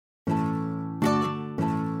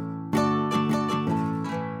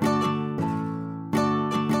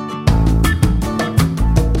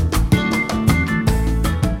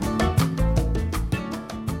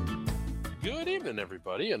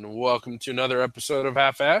everybody, and welcome to another episode of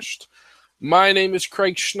Half-Ashed. My name is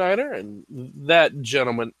Craig Schneider, and that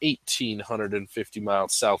gentleman 1,850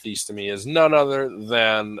 miles southeast of me is none other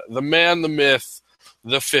than the man, the myth,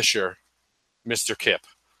 the fisher, Mr. Kip.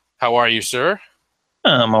 How are you, sir?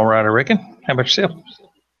 I'm all right, I reckon. How about yourself?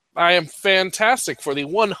 I am fantastic for the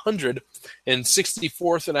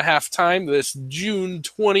 164th and a half time this June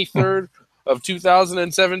 23rd of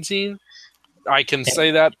 2017. I can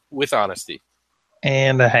say that with honesty.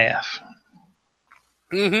 And a half.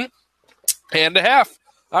 Mm-hmm. And a half.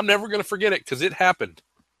 I'm never going to forget it because it happened.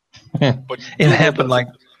 But it happened like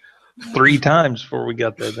 3 times before we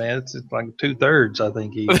got there, man. It's like 2/3, I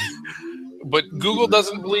think. But Google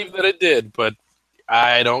doesn't believe that it did, but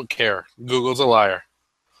I don't care. Google's a liar.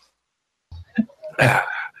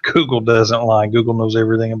 Google doesn't lie. Google knows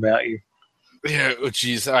everything about you. Yeah,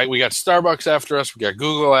 geez. We got Starbucks after us. We got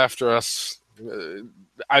Google after us.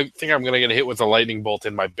 I think I'm going to get hit with a lightning bolt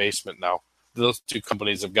in my basement now. Those 2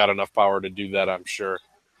 companies have got enough power to do that, I'm sure.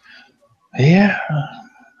 Yeah,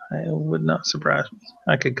 it would not surprise me.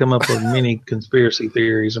 I could come up with many conspiracy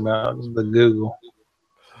theories about the Google.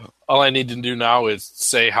 All I need to do now is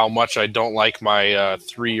say how much I don't like my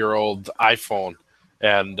 3-year-old iPhone,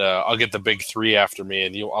 and I'll get the big 3 after me,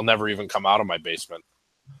 and I'll never even come out of my basement.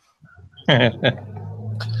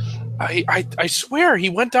 I swear he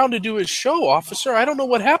went down to do his show, officer. I don't know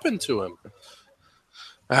what happened to him.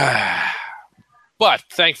 But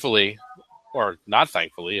thankfully, or not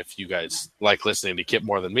thankfully, if you guys like listening to Kip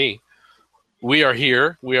more than me, we are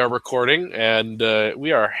here, we are recording, and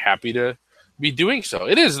we are happy to be doing so.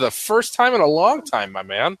 It is the first time in a long time, my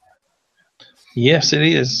man. Yes, it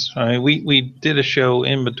is. I mean, we did a show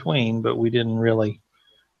in between, but we didn't really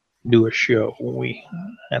do a show. We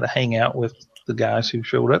had a hangout with the guys who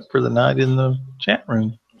showed up for the night in the chat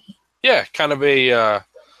room. Yeah, kind of a,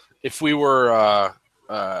 if we were a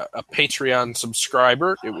Patreon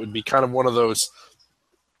subscriber, it would be kind of one of those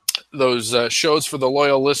shows for the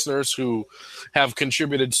loyal listeners who have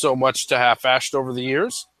contributed so much to Half-Ashed over the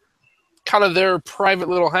years. Kind of their private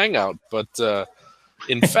little hangout, but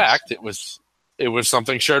in fact, it was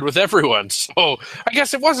something shared with everyone. So I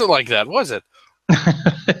guess it wasn't like that, was it?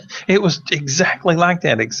 It was exactly like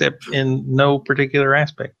that, except in no particular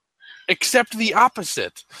aspect. Except the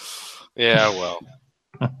opposite. Yeah, well.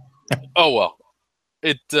 Oh, well.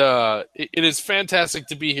 It is fantastic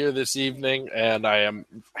to be here this evening, and I am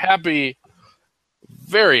happy,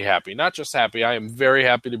 very happy, not just happy, I am very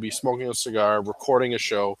happy to be smoking a cigar, recording a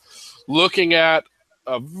show, looking at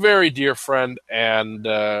a very dear friend, and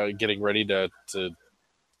getting ready to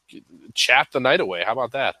chat the night away. How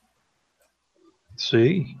about that?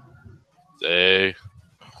 See. So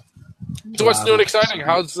what's new and exciting?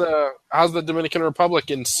 How's the Dominican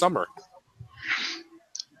Republic in summer?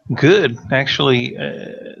 Good. Actually,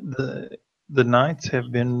 the nights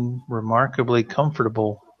have been remarkably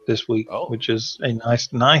comfortable this week, which is a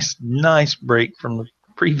nice break from the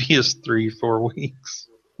previous 3-4 weeks.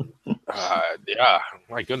 Yeah,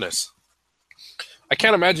 my goodness. I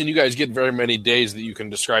can't imagine you guys get very many days that you can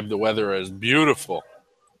describe the weather as beautiful.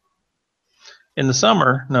 In the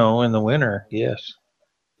summer, no. In the winter, yes.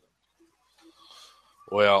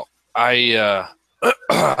 Well, I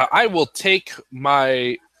will take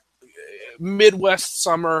my Midwest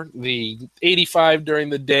summer, the 85 during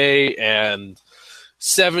the day and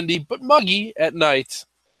 70, but muggy at night.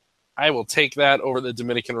 I will take that over the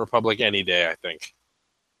Dominican Republic any day, I think.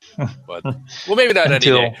 But well, maybe not any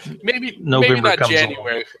day. Maybe not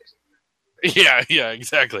January. Yeah,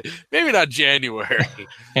 exactly. Maybe not January.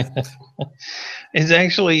 It's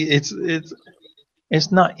actually it's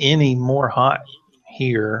not any more hot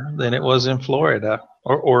here than it was in Florida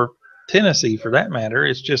or Tennessee for that matter.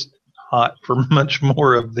 It's just hot for much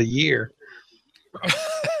more of the year.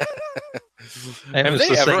 Have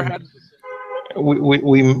they ever had?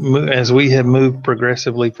 We as we have moved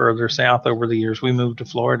progressively further south over the years, we moved to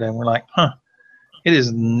Florida, and we're like, it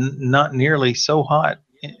is not nearly so hot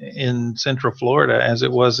in Central Florida as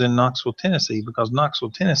it was in Knoxville, Tennessee, because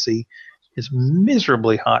Knoxville, Tennessee is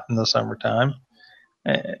miserably hot in the summertime.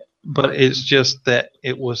 But it's just that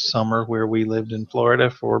it was summer where we lived in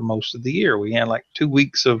Florida for most of the year. We had like 2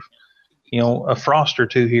 weeks of, a frost or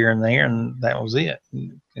 2 here and there, and that was it.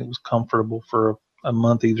 It was comfortable for a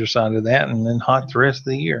month either side of that, and then hot the rest of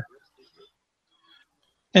the year.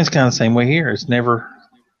 And it's kind of the same way here. It's never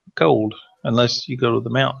cold unless you go to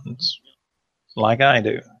the mountains, like I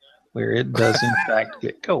do, where it does in fact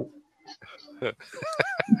get cold.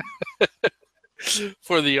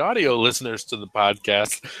 For the audio listeners to the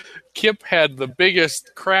podcast, Kip had the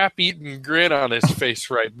biggest crap-eating grin on his face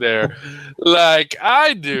right there, like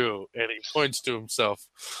I do, and he points to himself.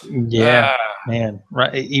 Yeah, man.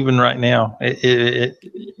 Right, even right now,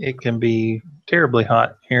 it can be terribly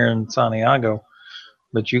hot here in Santiago,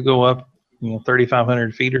 but you go up,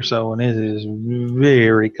 3,500 feet or so, and it is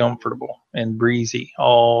very comfortable and breezy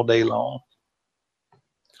all day long.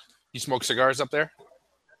 You smoke cigars up there?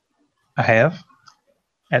 I have,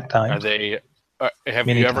 at times. Are they? Have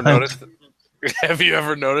Many you ever times. noticed? Have you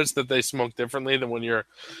ever noticed that they smoke differently than when you're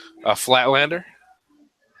a Flatlander?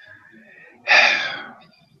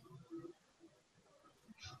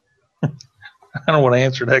 I don't want to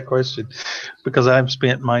answer that question because I've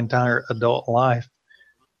spent my entire adult life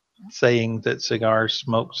saying that cigars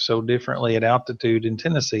smoked so differently at altitude in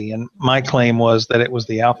Tennessee, and my claim was that it was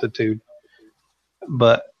the altitude.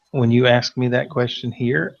 But when you ask me that question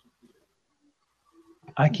here,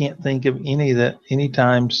 I can't think of any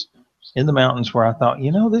times in the mountains where I thought,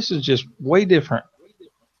 this is just way different.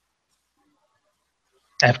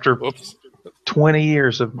 After 20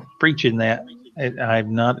 years of preaching that,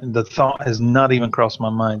 the thought has not even crossed my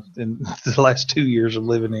mind in the last 2 years of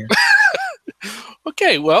living here.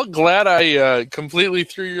 Okay, well, glad I completely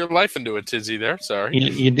threw your life into a tizzy there. Sorry.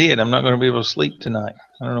 You did. I'm not going to be able to sleep tonight.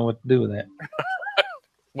 I don't know what to do with that.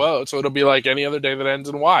 Well, so it'll be like any other day that ends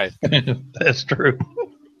in Y. That's true.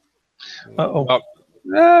 Uh-oh.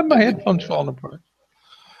 My headphone's falling apart.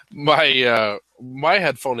 My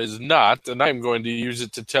headphone is not, and I'm going to use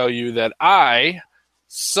it to tell you that I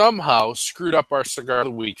somehow screwed up our cigar of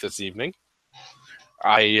the week this evening.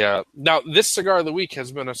 Now, this cigar of the week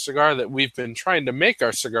has been a cigar that we've been trying to make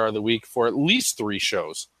our cigar of the week for at least 3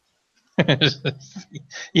 shows.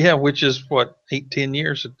 Yeah, which is 8-10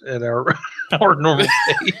 years at our normal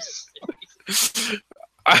pace.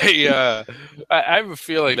 I have a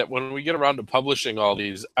feeling that when we get around to publishing all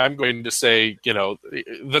these, I'm going to say,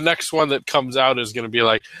 the next one that comes out is going to be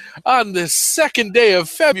like, on the 2nd day of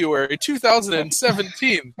February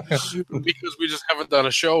 2017, because we just haven't done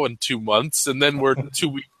a show in 2 months, and then we're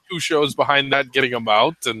 2 shows behind that getting them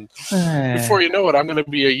out, and before you know it, I'm going to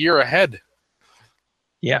be a year ahead.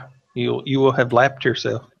 Yeah, you will have lapped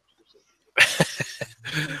yourself.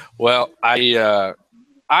 Well,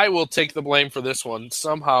 I will take the blame for this one.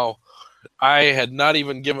 Somehow, I had not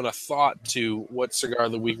even given a thought to what cigar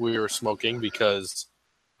of the week we were smoking because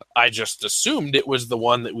I just assumed it was the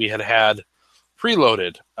one that we had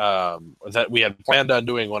preloaded, that we had planned on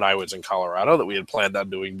doing when I was in Colorado, that we had planned on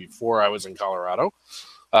doing before I was in Colorado.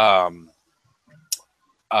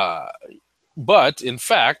 But, in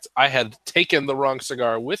fact, I had taken the wrong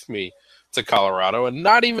cigar with me to Colorado and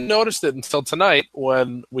not even noticed it until tonight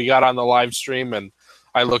when we got on the live stream and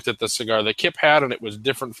I looked at the cigar that Kip had, and it was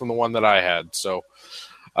different from the one that I had. So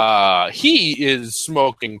he is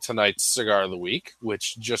smoking tonight's cigar of the week,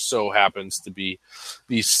 which just so happens to be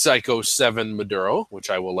the PSyKo 7 Maduro, which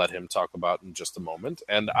I will let him talk about in just a moment.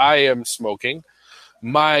 And I am smoking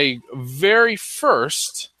my very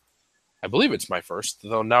first, I believe it's my first,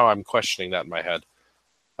 though now I'm questioning that in my head.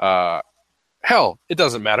 Hell, it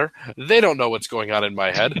doesn't matter. They don't know what's going on in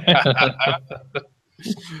my head.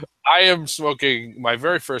 I am smoking my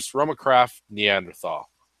very first Rumacraft Neanderthal.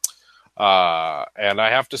 And I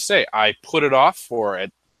have to say, I put it off for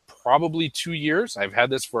probably 2 years. I've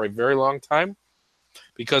had this for a very long time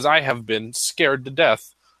because I have been scared to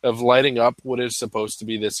death of lighting up what is supposed to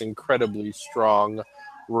be this incredibly strong,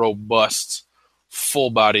 robust,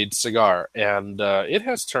 full-bodied cigar. And it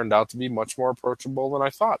has turned out to be much more approachable than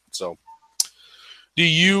I thought. So, do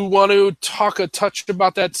you want to talk a touch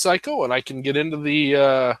about that PSyKo, and I can get into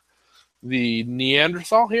the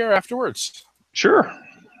Neanderthal here afterwards? Sure,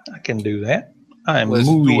 I can do that. I am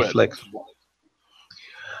muy flexible.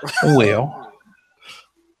 Well,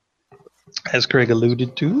 as Craig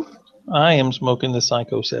alluded to, I am smoking the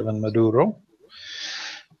PSyKo 7 Maduro,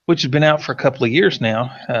 which has been out for a couple of years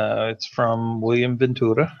now. It's from William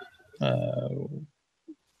Ventura, the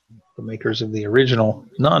makers of the original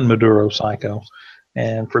non-Maduro PSyKo.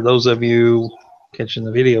 And for those of you catching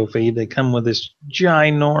the video feed, they come with this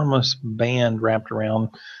ginormous band wrapped around.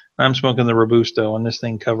 I'm smoking the Robusto, and this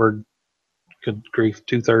thing covered, good grief,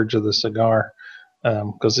 2/3 of the cigar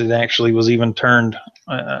because it actually was even turned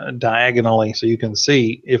diagonally. So you can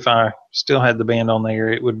see if I still had the band on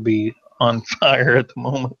there, it would be on fire at the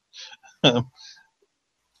moment. But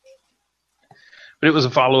it was a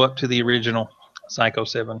follow-up to the original PSyKo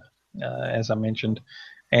 7, as I mentioned.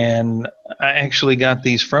 And I actually got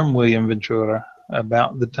these from William Ventura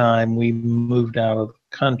about the time we moved out of the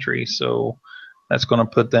country. So that's going to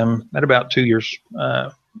put them at about 2 years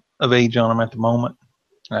of age on them at the moment,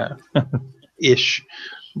 ish.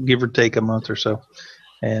 give or take a month or so.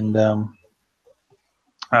 And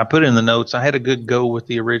I put in the notes, I had a good go with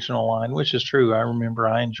the original line, which is true. I remember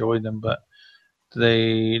I enjoyed them, but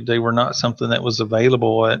they were not something that was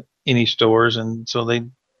available at any stores, and so they,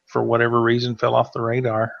 for whatever reason, fell off the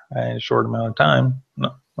radar in a short amount of time.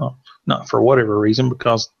 Not for whatever reason,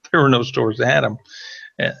 because there were no stores that had them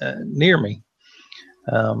near me.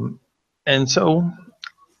 And so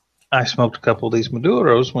I smoked a couple of these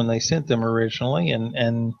Maduros when they sent them originally,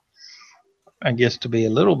 and I guess, to be a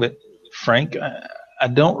little bit frank, I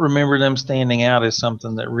don't remember them standing out as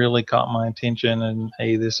something that really caught my attention and,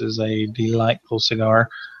 hey, this is a delightful cigar.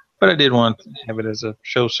 But I did want to have it as a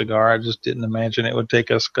show cigar. I just didn't imagine it would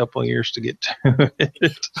take us a couple of years to get to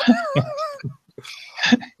it.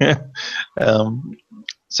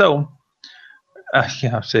 So, I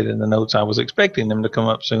said in the notes I was expecting them to come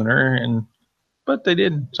up sooner, but they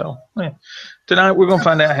didn't. So, tonight we're going to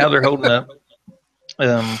find out how they're holding up.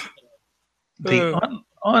 The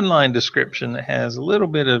online description has a little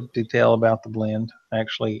bit of detail about the blend,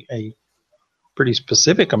 actually a pretty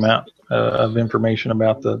specific amount of information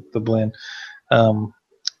about the blend.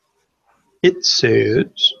 It says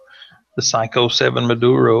the PSyKo 7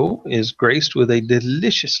 Maduro is graced with a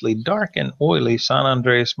deliciously dark and oily San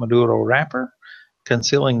Andres Maduro wrapper,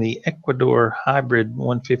 concealing the Ecuador Hybrid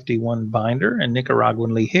 151 binder and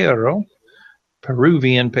Nicaraguan ligero,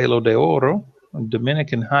 Peruvian Pelo de Oro,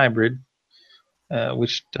 Dominican Hybrid,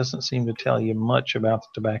 which doesn't seem to tell you much about the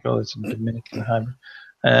tobacco. It's a Dominican Hybrid.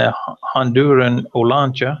 Honduran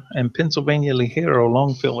Holancha, and Pennsylvania Ligero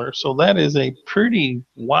long filler. So that is a pretty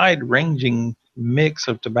wide-ranging mix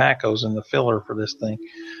of tobaccos in the filler for this thing.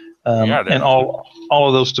 And all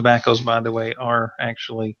of those tobaccos, by the way, are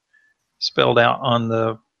actually spelled out on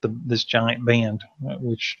this giant band,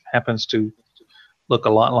 which happens to look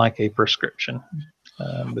a lot like a prescription.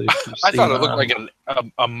 I thought it looked like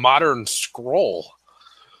a modern scroll.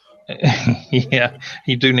 Yeah,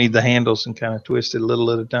 you do need the handles and kind of twist it a little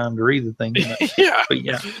at a time to read the thing. Yeah. But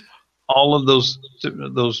yeah, all of those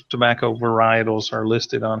tobacco varietals are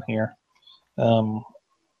listed on here.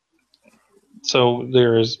 So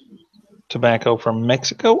there is tobacco from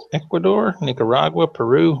Mexico, Ecuador, Nicaragua,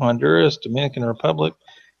 Peru, Honduras, Dominican Republic,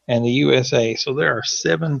 and the USA. So there are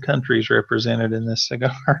 7 countries represented in this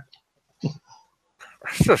cigar.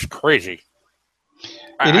 It's just crazy.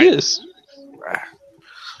 It is.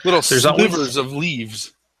 Little slivers of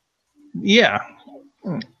leaves. Yeah.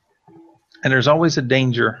 And there's always a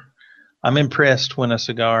danger. I'm impressed when a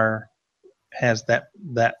cigar has that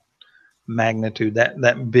magnitude,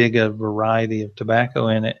 that big a variety of tobacco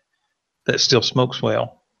in it that still smokes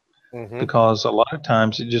well. Mm-hmm. Because a lot of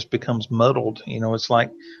times it just becomes muddled. It's like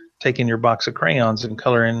taking your box of crayons and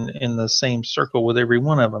coloring in the same circle with every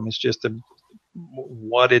one of them. It's just a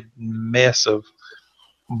wadded mess of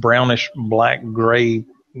brownish, black, gray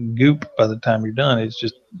goop by the time you're done. It's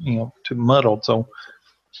just, too muddled. So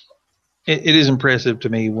it is impressive to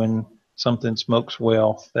me when something smokes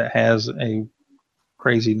well that has a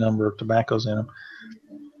crazy number of tobaccos in them.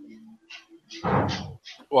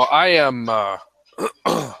 Well, I don't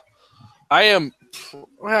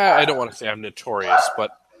want to say I'm notorious,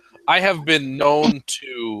 but I have been known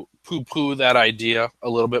to poo-poo that idea a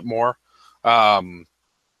little bit more. I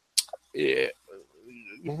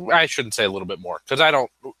shouldn't say a little bit more, because I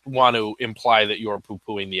don't want to imply that you're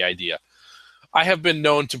poo-pooing the idea. I have been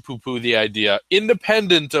known to poo-poo the idea,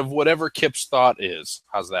 independent of whatever Kip's thought is.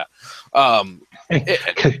 How's that?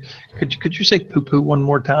 Could you say poo-poo one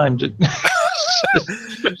more time?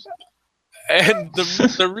 And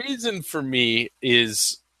the reason for me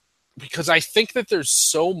is because I think that there's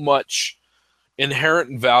so much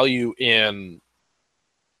inherent value in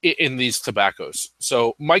these tobaccos.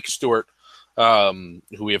 So Mike Stewart, who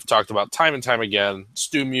we have talked about time and time again,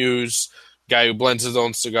 Stu Muse, guy who blends his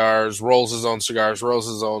own cigars, rolls his own cigars, rolls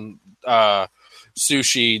his own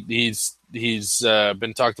sushi. He's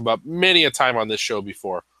been talked about many a time on this show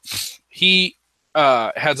before. He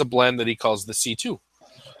has a blend that he calls the C2.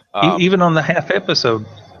 Even on the half episode.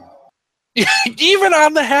 Even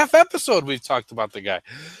on the half episode, we've talked about the guy.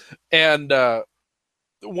 And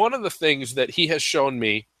one of the things that he has shown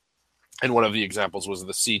me, and one of the examples was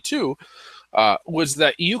the C2, was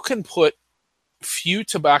that you can put few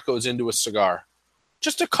tobaccos into a cigar,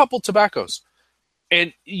 just a couple tobaccos,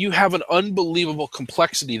 and you have an unbelievable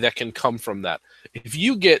complexity that can come from that. If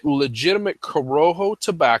you get legitimate Corojo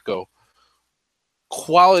tobacco,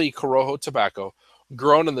 quality Corojo tobacco,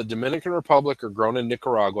 grown in the Dominican Republic or grown in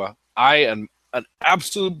Nicaragua, I am an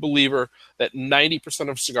absolute believer that 90%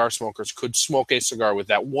 of cigar smokers could smoke a cigar with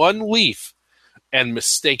that one leaf and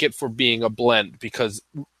mistake it for being a blend, because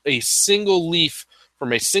a single leaf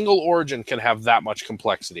from a single origin can have that much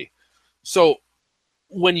complexity. So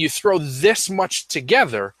when you throw this much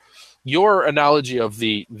together, your analogy of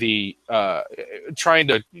the trying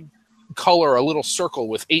to color a little circle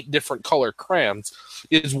with 8 different color crayons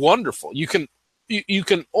is wonderful. You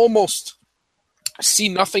can almost see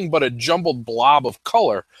nothing but a jumbled blob of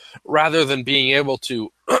color rather than being able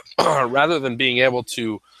to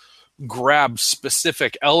grab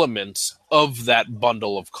specific elements of that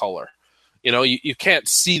bundle of color. You know, you can't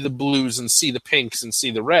see the blues and see the pinks and see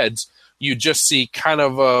the reds. You just see kind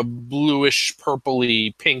of a bluish,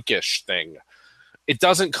 purpley, pinkish thing. It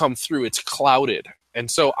doesn't come through. It's clouded. And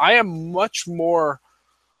so I am much more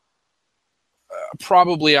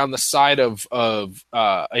probably on the side of a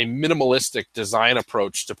minimalistic design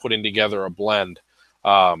approach to putting together a blend.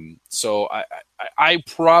 So I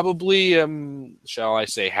probably am, shall I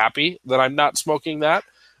say, happy that I'm not smoking that,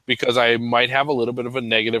 because I might have a little bit of a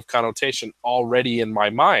negative connotation already in my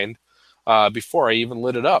mind before I even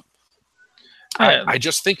lit it up. I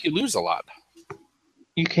just think you lose a lot.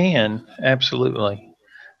 You can, absolutely.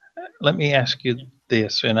 Let me ask you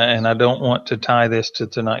this, and I don't want to tie this to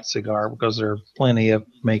tonight's cigar, because there are plenty of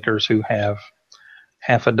makers who have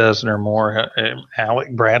half a dozen or more.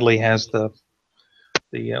 Alec Bradley has the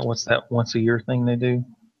what's that once a year thing they do?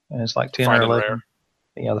 And it's like 10 Fine or and 11. rare.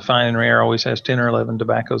 Yeah, the fine and rare always has 10 or 11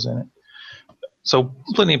 tobaccos in it. So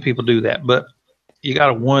plenty of people do that, but you got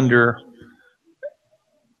to wonder,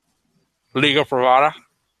 Liga Privada.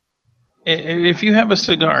 if you have a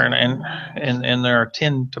cigar and there are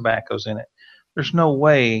 10 tobaccos in it, there's no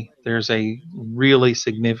way there's a really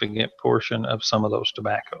significant portion of some of those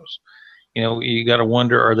tobaccos. You know, you got to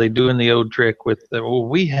wonder, are they doing the old trick with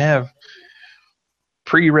we have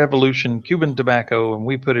pre-revolution Cuban tobacco and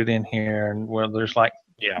we put it in here, and there's like,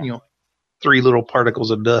 3 little particles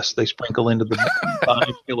of dust they sprinkle into the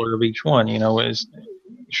body filler of each one. You know, is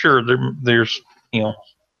sure there's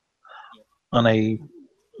on a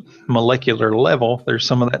molecular level, there's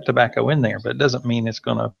some of that tobacco in there, but it doesn't mean it's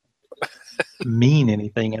going to mean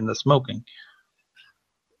anything in the smoking.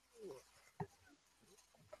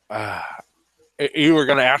 You were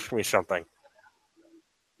going to ask me something.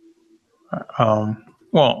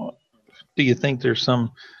 Well, do you think there's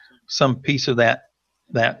some piece of that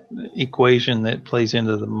equation that plays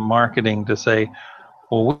into the marketing to say,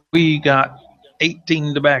 well, we got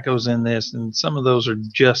 18 tobaccos in this, and some of those are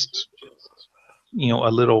just,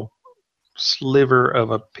 a little sliver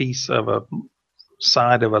of a piece of a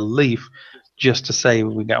side of a leaf, just to say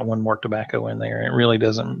we got one more tobacco in there. It really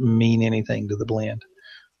doesn't mean anything to the blend.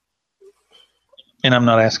 And I'm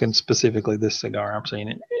not asking specifically this cigar. I'm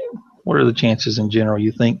saying, what are the chances in general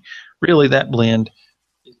you think really that blend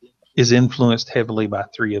is influenced heavily by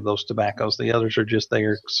 3 of those tobaccos? The others are just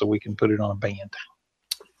there so we can put it on a band.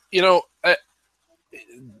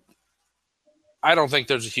 I don't think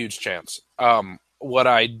there's a huge chance. What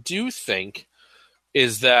I do think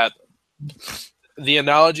is that the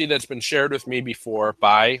analogy that's been shared with me before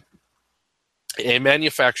by a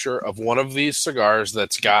manufacturer of one of these cigars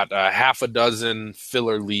that's got half a dozen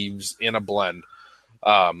filler leaves in a blend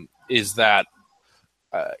is that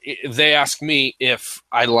they ask me if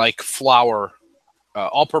I like flour,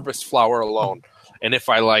 all-purpose flour alone, and if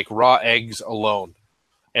I like raw eggs alone,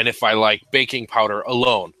 and if I like baking powder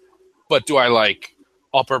alone. But do I like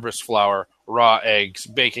all-purpose flour, raw eggs,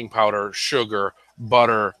 baking powder, sugar,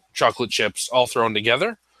 butter, chocolate chips all thrown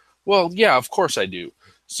together? Well, yeah, of course I do.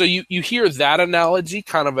 So you hear that analogy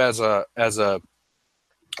kind of as a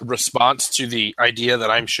response to the idea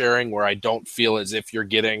that I'm sharing, where I don't feel as if you're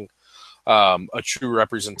getting a true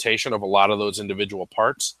representation of a lot of those individual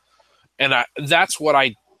parts. And that's what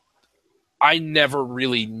I never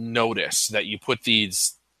really notice, that you put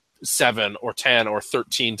these 7 or 10 or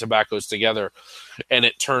 13 tobaccos together and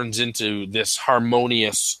it turns into this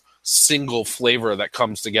harmonious single flavor that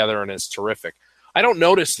comes together and is terrific. I don't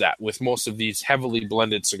notice that with most of these heavily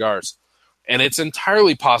blended cigars. And it's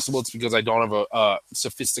entirely possible it's because I don't have a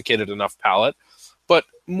sophisticated enough palate. But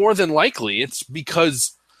more than likely, it's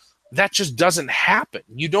because that just doesn't happen.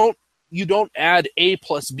 You don't add A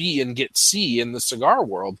plus B and get C in the cigar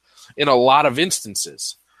world in a lot of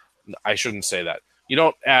instances. I shouldn't say that. You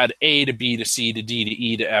don't add A to B to C to D to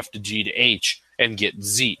E to F to G to H and get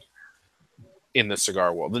Z in the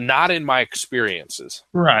cigar world. Not in my experiences.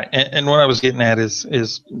 Right. And what I was getting at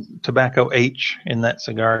is tobacco H in that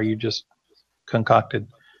cigar you just concocted.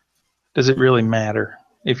 Does it really matter?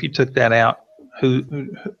 If you took that out,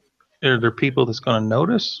 who are there people that's going to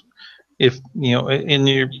notice? If, in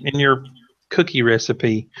your cookie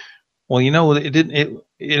recipe, well,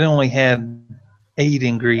 it only had 8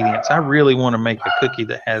 ingredients. I really want to make a cookie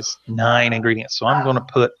that has 9 ingredients. So I'm going to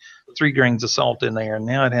put 3 grains of salt in there, and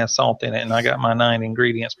now it has salt in it, and I got my 9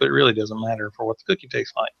 ingredients, but it really doesn't matter for what the cookie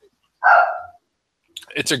tastes like.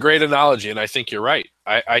 It's a great analogy, and I think you're right.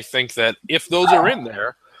 I think that if those are in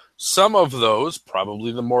there, some of those,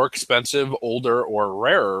 probably the more expensive, older, or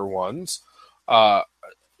rarer ones, are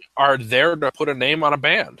there to put a name on a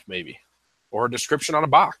band, maybe, or a description on a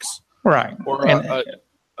box. Right. Or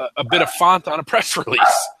a bit of font on a press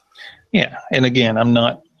release. Yeah, and again, I'm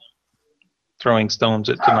not throwing stones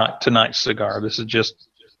at tonight's cigar. This is just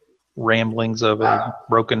ramblings of a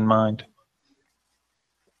broken mind.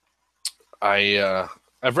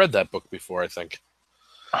 I've read that book before, I think.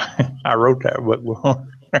 I wrote that book before.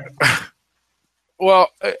 Well,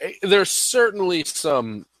 there's certainly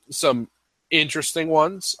some interesting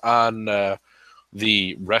ones on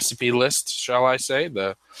the recipe list, shall I say.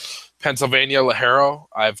 The Pennsylvania Ligero.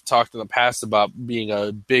 I've talked in the past about being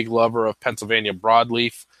a big lover of Pennsylvania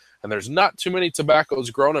broadleaf, and there's not too many tobaccos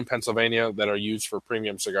grown in Pennsylvania that are used for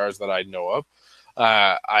premium cigars that I know of.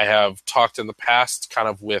 I have talked in the past kind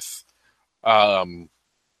of with an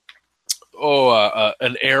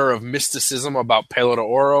air of mysticism about Pelo de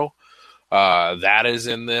Oro. That is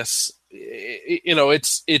in this.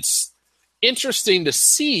 It's interesting to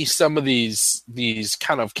see some of these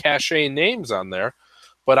kind of cachet names on there,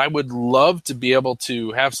 but I would love to be able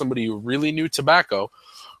to have somebody who really knew tobacco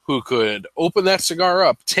who could open that cigar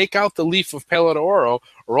up, take out the leaf of Pelo de Oro,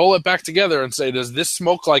 roll it back together and say, does this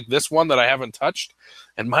smoke like this one that I haven't touched?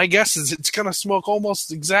 And my guess is it's going to smoke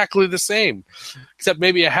almost exactly the same, except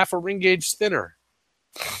maybe a half a ring gauge thinner.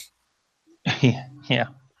 Yeah.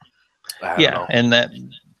 Yeah, and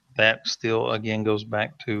that still, again, goes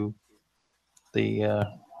back to the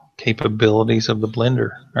capabilities of the blender.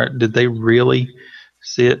 Did they really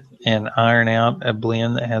sit and iron out a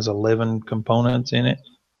blend that has 11 components in it?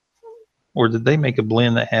 Or did they make a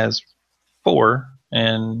blend that has 4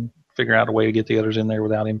 and figure out a way to get the others in there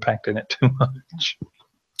without impacting it too much?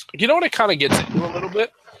 You know what it kind of gets into a little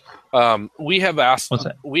bit? We have asked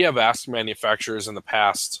manufacturers in the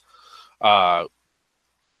past, Joe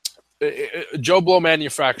Blow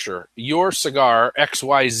manufacturer, your cigar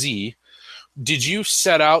XYZ, did you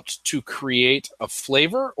set out to create a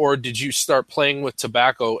flavor, or did you start playing with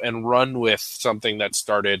tobacco and run with something that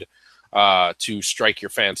started to strike your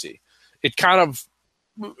fancy? It kind of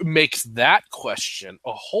makes that question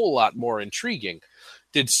a whole lot more intriguing.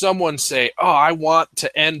 Did someone say, oh, I want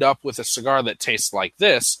to end up with a cigar that tastes like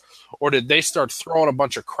this? Or did they start throwing a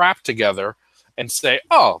bunch of crap together and say,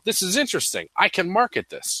 oh, this is interesting, I can market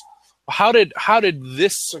this? How did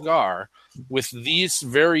this cigar with these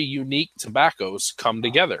very unique tobaccos come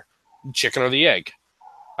together? Chicken or the egg?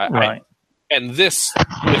 Right. And this,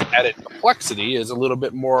 with added complexity, is a little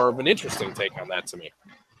bit more of an interesting take on that to me.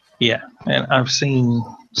 Yeah, and I've seen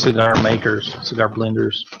cigar makers, cigar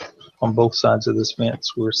blenders on both sides of this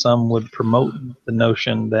fence where some would promote the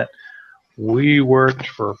notion that we worked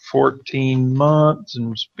for 14 months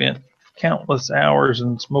and spent countless hours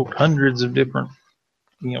and smoked hundreds of different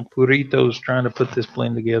puritos trying to put this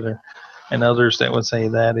blend together, and others that would say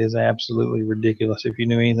that is absolutely ridiculous. If you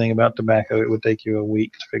knew anything about tobacco, it would take you a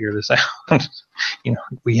week to figure this out.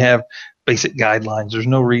 We have basic guidelines. There's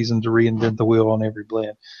no reason to reinvent the wheel on every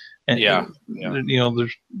blend. And,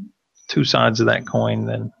 there's two sides of that coin,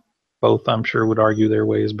 and both, I'm sure, would argue their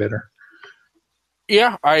way is better.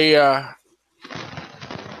 Yeah,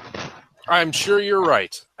 I'm sure you're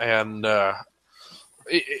right. And boy,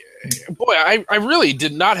 I really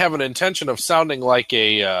did not have an intention of sounding like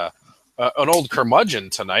an old curmudgeon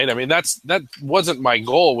tonight. I mean, that wasn't my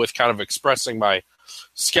goal with kind of expressing my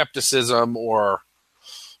skepticism or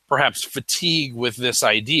perhaps fatigue with this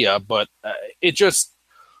idea, but it just,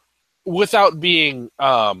 without being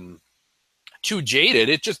too jaded,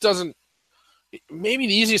 it just doesn't. Maybe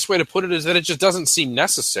the easiest way to put it is that it just doesn't seem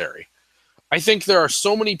necessary. I think there are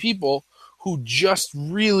so many people who just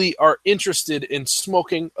really are interested in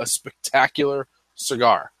smoking a spectacular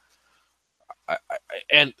cigar.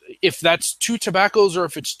 And if that's 2 tobaccos or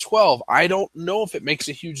if it's 12, I don't know if it makes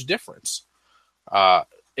a huge difference.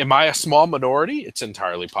 Am I a small minority? It's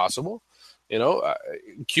entirely possible.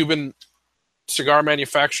 Cuban cigar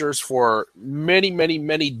manufacturers for many, many,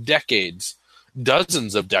 many decades,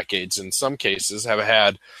 dozens of decades in some cases, have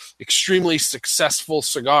had extremely successful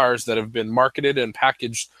cigars that have been marketed and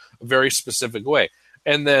packaged a very specific way.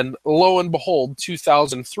 And then, lo and behold,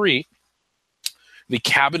 2003, the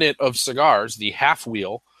cabinet of cigars, the half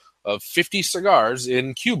wheel of 50 cigars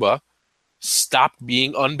in Cuba, stopped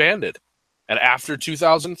being unbanded. And after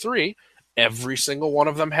 2003, every single one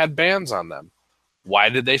of them had bans on them. Why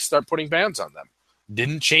did they start putting bans on them?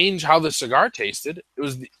 Didn't change how the cigar tasted. It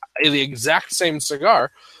was the exact same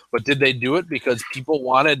cigar, but did they do it because people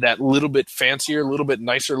wanted that little bit fancier, little bit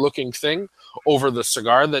nicer looking thing over the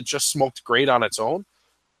cigar that just smoked great on its own?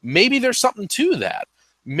 Maybe there's something to that.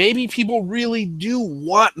 Maybe people really do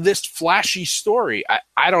want this flashy story.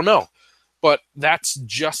 I don't know, but that's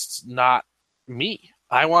just not me.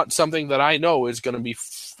 I want something that I know is going to be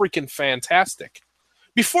freaking fantastic.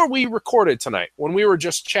 Before we recorded tonight, when we were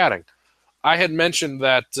just chatting, I had mentioned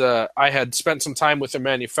that I had spent some time with a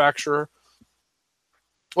manufacturer.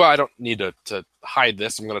 Well, I don't need to hide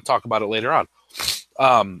this. I'm going to talk about it later on.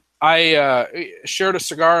 I shared a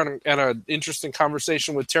cigar and an interesting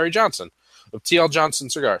conversation with Terry Johnson of TL Johnson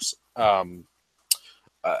Cigars.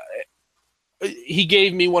 He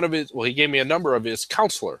gave me he gave me a number of his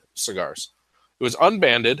counselor cigars. It was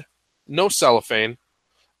unbanded, no cellophane,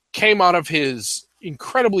 came out of his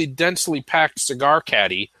incredibly densely packed cigar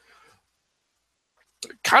caddy.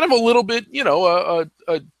 Kind of a little bit, a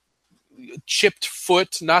chipped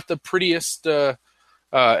foot, not the prettiest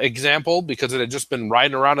example because it had just been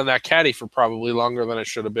riding around in that caddy for probably longer than it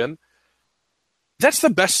should have been. That's the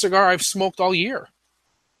best cigar I've smoked all year.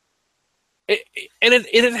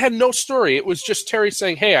 It had no story. It was just Terry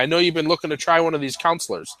saying, hey, I know you've been looking to try one of these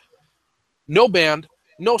counselors. No band,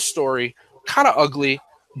 no story, kind of ugly,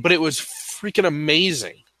 but it was freaking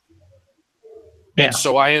amazing. Yeah. And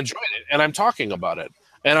so I enjoyed it, and I'm talking about it.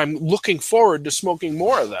 And I'm looking forward to smoking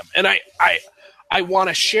more of them. And I want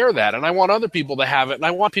to share that, and I want other people to have it, and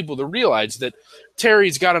I want people to realize that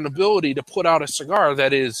Terry's got an ability to put out a cigar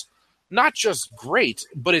that is not just great,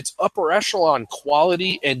 but it's upper echelon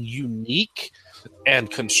quality and unique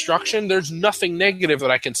and construction. There's nothing negative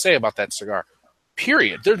that I can say about that cigar,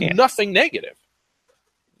 period. There's nothing negative.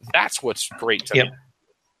 That's what's great to me.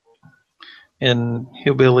 In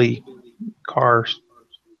hillbilly cars,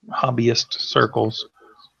 hobbyist circles,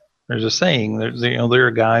 there's a saying. There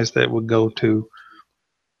are guys that would go to,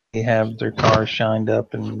 they have their cars shined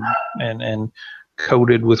up and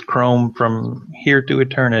coated with chrome from here to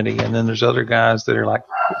eternity, and then there's other guys that are like,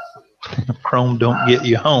 chrome don't get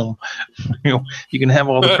you home. You can have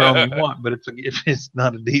all the chrome you want, but if it's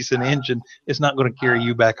not a decent engine, it's not going to carry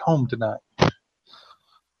you back home tonight.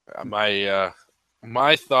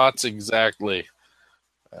 My thoughts exactly.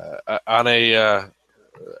 On a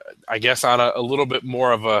little bit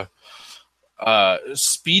more of a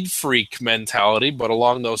speed freak mentality, but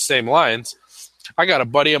along those same lines, I got a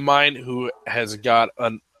buddy of mine who has got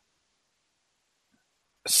a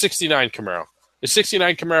 69 Camaro. A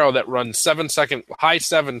 69 Camaro that runs high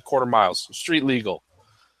 7 quarter miles, street legal.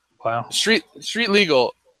 Wow. Street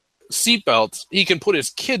legal, seatbelts. He can put his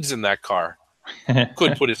kids in that car.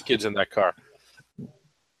 Could put his kids in that car.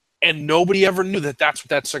 And nobody ever knew that that's what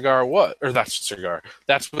that cigar was, or that's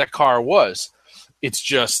what that car was. It's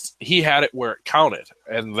just, he had it where it counted.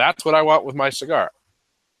 And that's what I want with my cigar.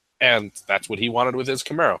 And that's what he wanted with his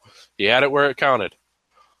Camaro. He had it where it counted.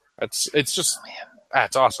 It's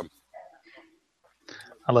awesome.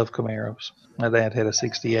 I love Camaros. My dad had a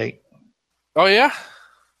 68. Oh, yeah?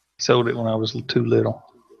 He sold it when I was too little.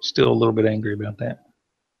 Still a little bit angry about that.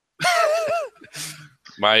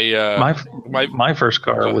 My first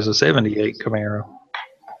car was a 78 Camaro.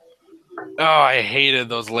 Oh, I hated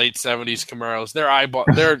those late 70s Camaros.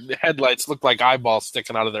 Their headlights looked like eyeballs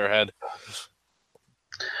sticking out of their head.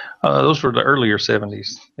 Those were the earlier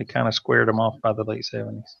 70s. They kind of squared them off by the late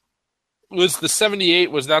 70s. Was the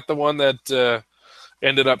 78, was that the one that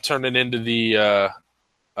ended up turning into the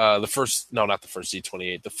first, no, not the first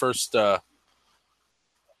Z28, the first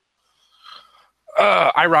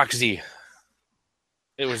IROC Z?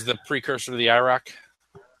 It was the precursor to the IROC?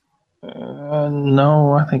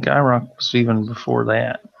 No, I think IROC was even before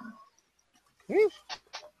that.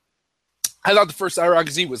 I thought the first IROC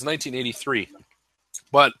Z was 1983,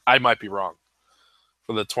 but I might be wrong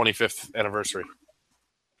for the 25th anniversary.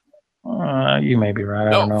 You may be right.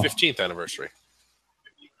 I don't know. 15th anniversary.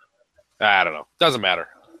 I don't know. Doesn't matter.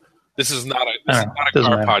 This is not a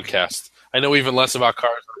car podcast. I know even less about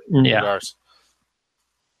cars than cigars.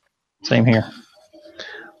 Same here.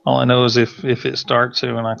 All I know is if it starts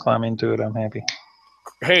and I climb into it, I'm happy.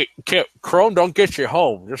 Hey, Kip, Chrome don't get you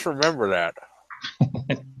home. Just remember that.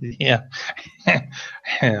 Yeah.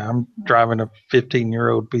 I'm driving a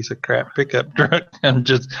 15-year-old piece of crap pickup truck. I'm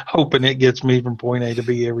just hoping it gets me from point A to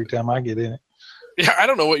B every time I get in it. Yeah, I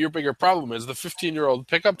don't know what your bigger problem is, the 15-year-old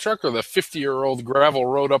pickup truck or the 50-year-old gravel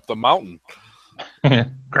road up the mountain.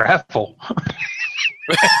 Gravel.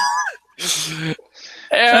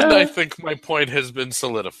 And I think my point has been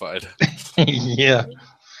solidified. Yeah.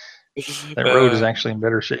 That road is actually in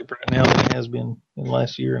better shape right now than it has been in the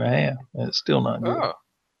last year and a half. And it's still not good. Oh.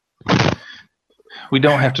 We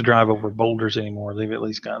don't have to drive over boulders anymore. They've at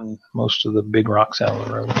least gotten most of the big rocks out of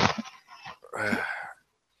the road.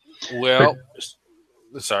 Well,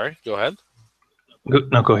 sorry, go ahead.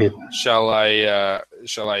 No, go ahead. Shall I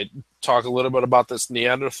talk a little bit about this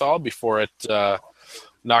Neanderthal before it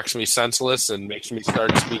knocks me senseless and makes me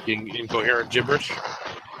start speaking incoherent gibberish?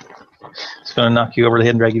 It's going to knock you over the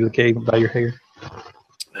head and drag you to the cave by your hair.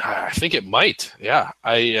 I think it might. Yeah.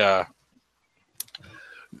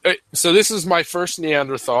 So this is my first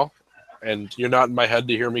Neanderthal, and you're not in my head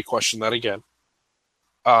to hear me question that again.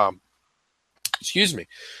 Excuse me.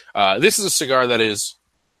 This is a cigar that is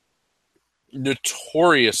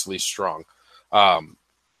notoriously strong. But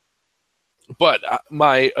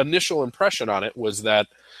my initial impression on it was that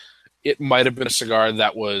it might have been a cigar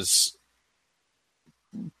that was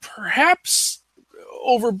perhaps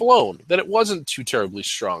overblown, that it wasn't too terribly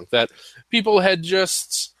strong, that people had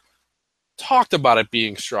just talked about it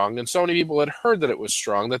being strong, and so many people had heard that it was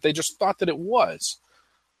strong that they just thought that it was.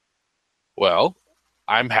 Well,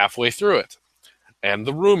 I'm halfway through it, and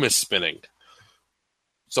the room is spinning.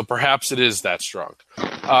 So perhaps it is that strong.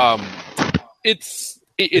 It's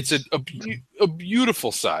a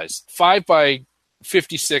beautiful size,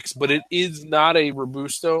 5x56, but it is not a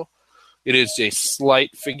Robusto. It is a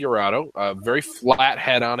slight figurado, a very flat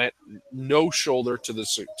head on it, no shoulder to the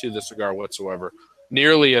cigar whatsoever,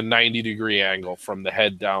 nearly a 90-degree angle from the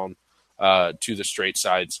head down to the straight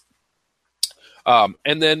sides.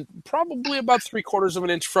 And then probably about 3/4 of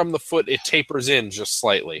an inch from the foot, it tapers in just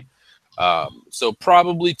slightly. So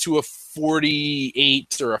probably to a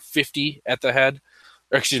 48 or a 50 at the head,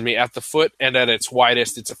 or excuse me, at the foot, and at its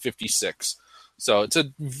widest, it's a 56. So it's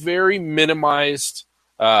a very minimized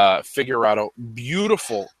figurado,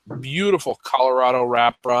 beautiful Colorado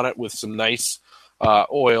wrapper on it with some nice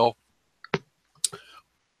oil.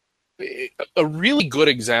 A really good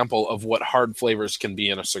example of what hard flavors can be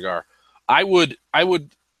in a cigar. I would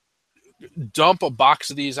dump a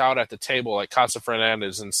box of these out at the table at Casa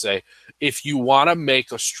Fernandez and say, if you want to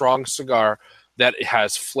make a strong cigar that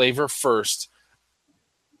has flavor first,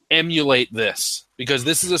 emulate this, because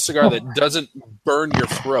this is a cigar that doesn't burn your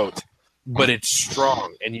throat, but it's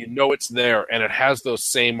strong and you know it's there and it has those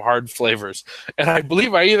same hard flavors. And I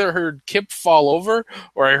believe I either heard Kip fall over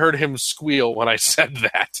or I heard him squeal when I said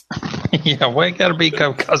that. Yeah, why you gotta be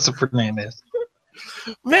Casa Fernandez?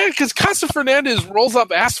 Man, because Casa Fernandez rolls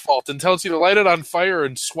up asphalt and tells you to light it on fire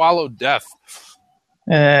and swallow death.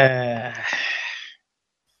 No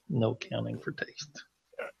counting for taste.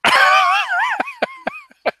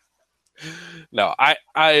 No, I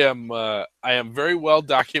am very well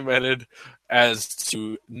documented as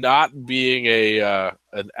to not being an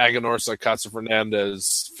Aganorsa Casa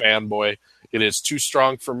Fernandez fanboy. It is too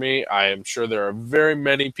strong for me. I am sure there are very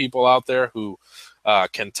many people out there who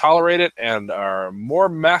can tolerate it and are more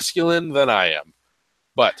masculine than I am.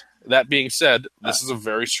 But that being said, this is a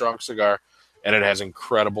very strong cigar, and it has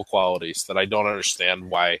incredible qualities that I don't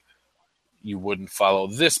understand why you wouldn't follow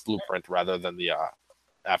this blueprint rather than the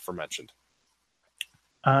aforementioned.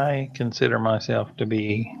 I consider myself to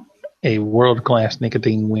be a world-class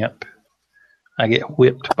nicotine wimp. I get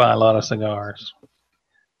whipped by a lot of cigars,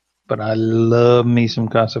 but I love me some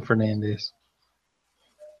Casa Fernandez.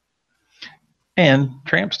 And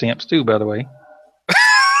tramp stamps too, by the way.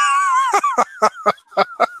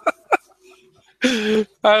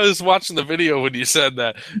 I was watching the video when you said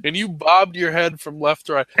that, and you bobbed your head from left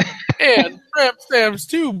to right. And tramp stamps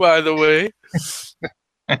too, by the way.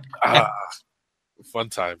 Fun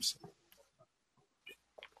times.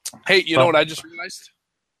 Hey, you know what I just realized?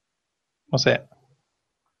 What's that?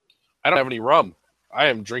 I don't have any rum. I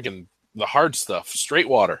am drinking the hard stuff, straight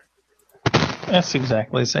water. That's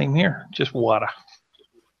exactly the same here. Just water.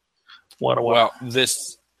 Water. Well,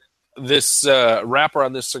 this wrapper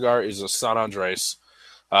on this cigar is a San Andres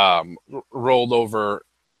rolled over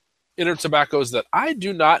inner tobaccos that I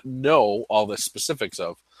do not know all the specifics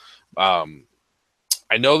of.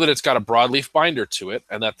 I know that it's got a broadleaf binder to it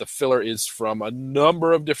and that the filler is from a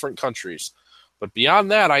number of different countries. But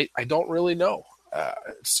beyond that, I don't really know.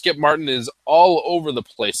 Skip Martin is all over the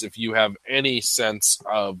place if you have any sense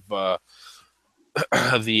of the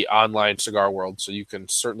online cigar world, so you can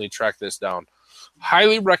certainly track this down.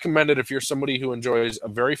 Highly recommended if you're somebody who enjoys a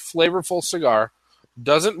very flavorful cigar,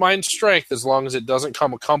 doesn't mind strength as long as it doesn't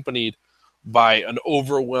come accompanied by an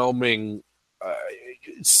overwhelming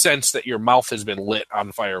sense that your mouth has been lit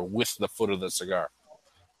on fire with the foot of the cigar.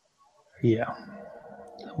 Yeah,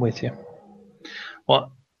 I'm with you.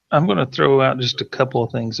 Well, I'm going to throw out just a couple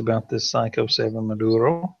of things about this PSyKo 7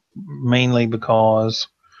 Maduro. mainly because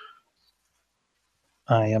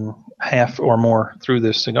I am half or more through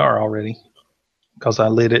this cigar already, because I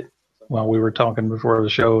lit it while we were talking before the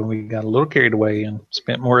show, and we got a little carried away and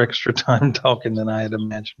spent more extra time talking than I had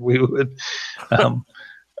imagined we would.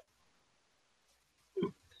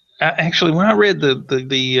 Actually, when I read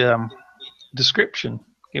the description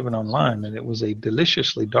given online, that it was a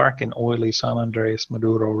deliciously dark and oily San Andreas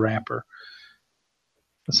Maduro wrapper.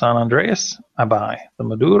 The San Andreas, I buy. The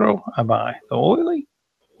Maduro, I buy. The oily,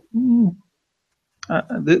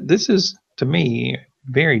 this is, to me,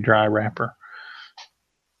 very dry wrapper.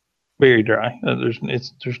 Very dry. There's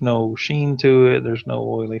no sheen to it. There's no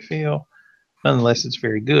oily feel. Nonetheless, it's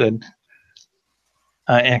very good.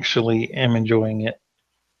 I actually am enjoying it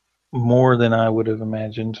more than I would have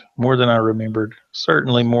imagined, more than I remembered.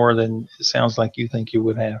 Certainly more than it sounds like you think you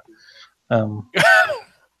would have.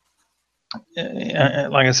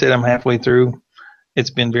 Like I said, I'm halfway through. It's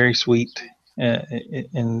been very sweet,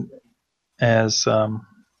 and as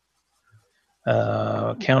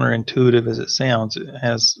counterintuitive as it sounds, it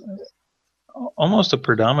has almost a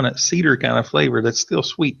predominant cedar kind of flavor that's still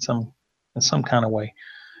sweet in some kind of way.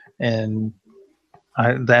 And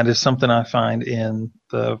that is something I find in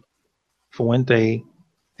the Fuente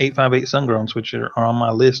 858 Sungrowns, which are on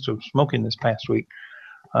my list of smoking this past week.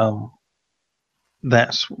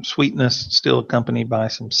 That sweetness still accompanied by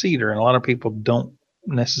some cedar, and a lot of people don't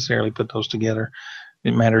necessarily put those together.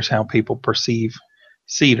 It matters how people perceive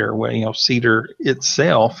cedar. Well, cedar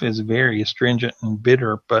itself is very astringent and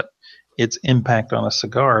bitter, but its impact on a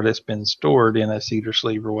cigar that's been stored in a cedar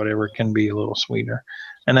sleeve or whatever can be a little sweeter.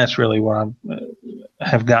 And that's really what I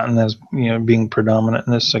have gotten as being predominant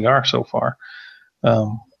in this cigar so far.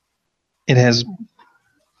 It has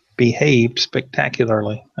behaved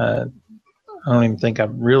spectacularly. I don't even think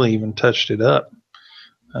I've really even touched it up.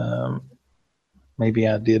 Maybe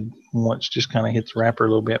I did once, just kind of hit the wrapper a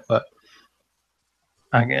little bit, but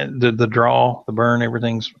the draw, the burn,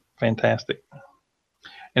 everything's fantastic.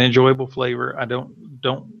 An enjoyable flavor. I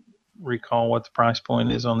don't recall what the price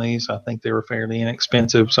point is on these. I think they were fairly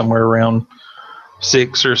inexpensive, somewhere around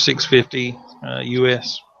 $6 or $6.50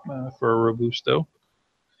 US for a Robusto,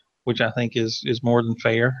 which I think is more than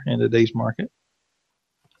fair in today's market.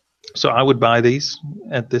 So I would buy these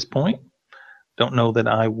at this point. Don't know that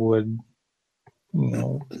I would,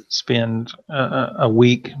 spend a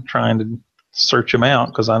week trying to search them out,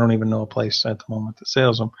 because I don't even know a place at the moment that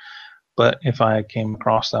sells them. But if I came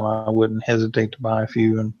across them, I wouldn't hesitate to buy a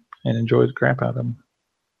few and enjoy the crap out of them.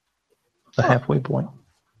 The halfway point.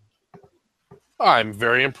 I'm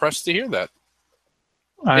very impressed to hear that.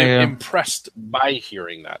 Impressed by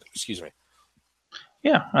hearing that. Excuse me.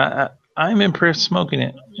 Yeah, I'm impressed smoking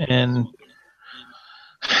it. And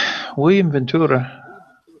William Ventura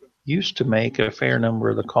used to make a fair number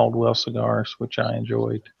of the Caldwell cigars, which I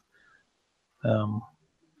enjoyed.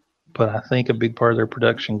 But I think a big part of their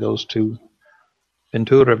production goes to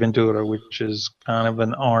Ventura, which is kind of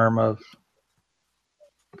an arm of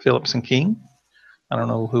Phillips and King. I don't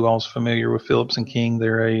know who all's familiar with Phillips and King.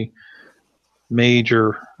 They're a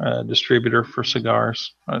major distributor for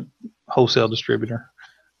cigars, a wholesale distributor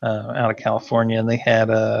out of California. And they had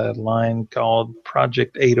a line called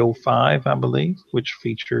Project 805, I believe, which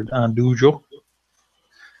featured Andullo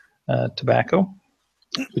tobacco,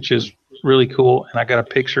 which is really cool. And I got a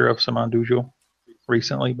picture of some Andullo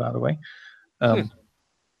recently, by the way.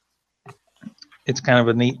 It's kind of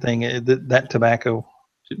a neat thing. That tobacco,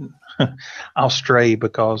 I'll stray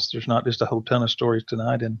because there's not just a whole ton of stories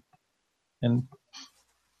tonight, and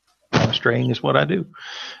straying is what I do.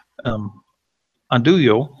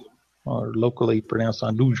 Andullo, or locally pronounced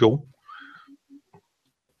Andullo,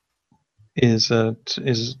 is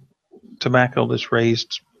tobacco that's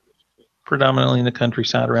raised predominantly in the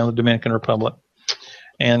countryside around the Dominican Republic.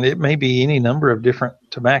 And it may be any number of different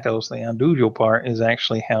tobaccos. The Andullo part is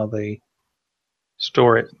actually how they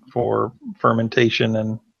store it for fermentation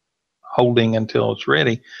and holding until it's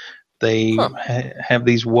ready. They have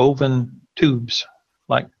these woven tubes,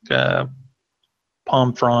 like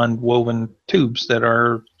palm frond woven tubes that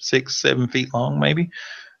are 6-7 feet long, maybe,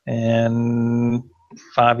 and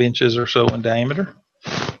 5 inches or so in diameter.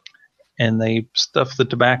 And they stuff the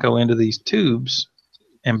tobacco into these tubes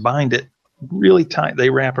and bind it really tight.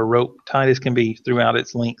 They wrap a rope tight as can be throughout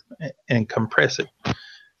its length and compress it.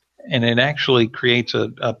 And it actually creates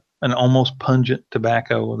an almost pungent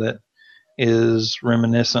tobacco that is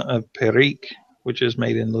reminiscent of Perique, which is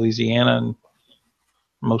made in Louisiana and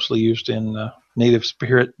mostly used in native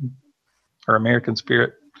spirit or American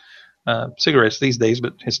spirit cigarettes these days,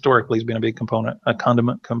 but historically has been a big component, a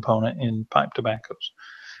condiment component in pipe tobaccos.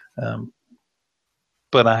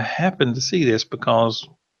 But I happened to see this because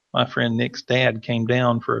my friend Nick's dad came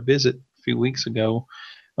down for a visit a few weeks ago,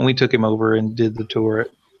 and we took him over and did the tour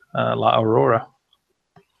at La Aurora,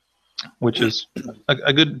 which is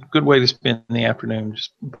a good way to spend the afternoon,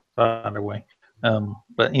 just by the way.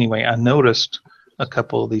 But anyway, I noticed a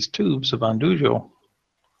couple of these tubes of Andujo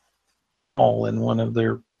all in one of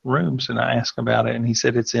their rooms, and I asked about it, and he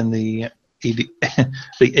said it's in the the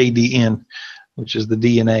ADN, which is the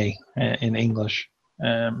DNA in English.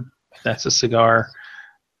 That's a cigar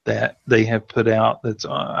that they have put out. That's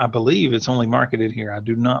I believe it's only marketed here. I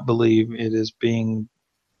do not believe it is being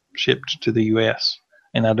shipped to the U.S.,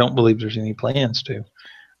 and I don't believe there's any plans to.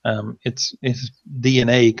 Its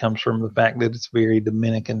DNA comes from the fact that it's very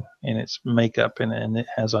Dominican in its makeup, and it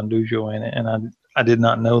has Andujo in it. And I did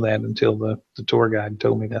not know that until the tour guide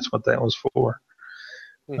told me that's what that was for.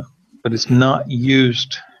 But it's not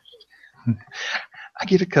used. I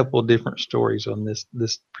get a couple of different stories on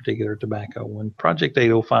this particular tobacco. When Project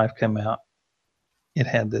 805 came out, it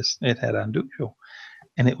had Andujo,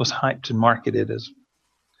 and it was hyped and marketed as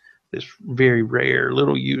this very rare,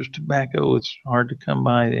 little used tobacco. It's hard to come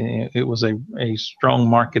by. It was a strong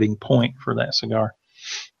marketing point for that cigar.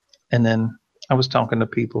 And then I was talking to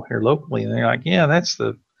people here locally, and they're like, "Yeah, that's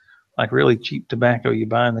the really cheap tobacco you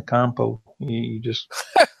buy in the compo. You just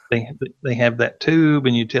they have that tube,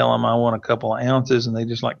 and you tell them I want a couple of ounces, and they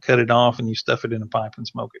just like cut it off, and you stuff it in a pipe and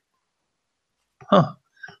smoke it." Huh?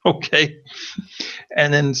 Okay.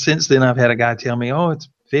 And then since then, I've had a guy tell me, "Oh, it's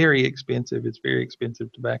very expensive. It's very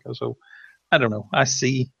expensive tobacco." So I don't know. I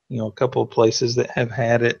see, a couple of places that have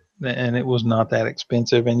had it, and it was not that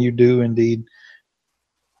expensive. And you do indeed.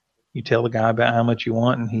 You tell the guy about how much you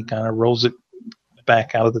want, and he kind of rolls it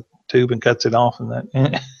back out of the tube and cuts it off,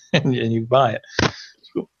 and you buy it.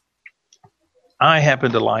 So I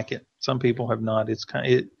happen to like it. Some people have not.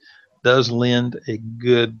 It does lend a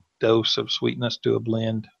good dose of sweetness to a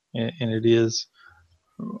blend, and it is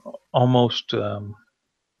almost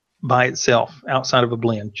by itself, outside of a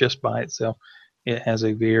blend, just by itself, it has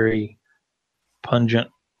a very pungent,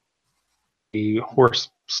 horse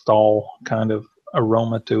stall kind of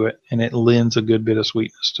aroma to it, and it lends a good bit of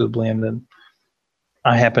sweetness to the blend, and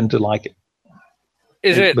I happen to like it.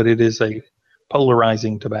 But it is a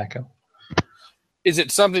polarizing tobacco. Is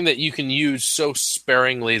it something that you can use so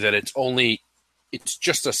sparingly that it's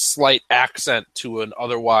just a slight accent to an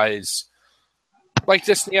otherwise, like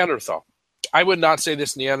this Neanderthal? I would not say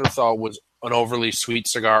this Neanderthal was an overly sweet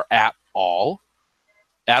cigar at all.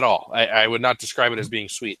 At all. I would not describe it as being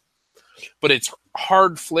sweet. But it's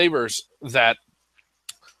hard flavors that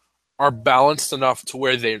are balanced enough to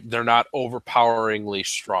where they're not overpoweringly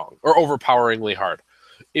strong or overpoweringly hard.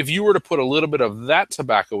 If you were to put a little bit of that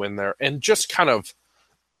tobacco in there and just kind of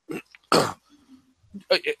an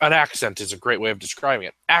accent is a great way of describing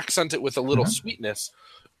it. Accent it with a little sweetness.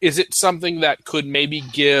 Is it something that could maybe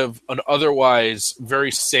give an otherwise very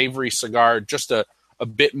savory cigar just a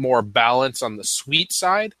bit more balance on the sweet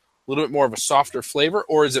side, a little bit more of a softer flavor,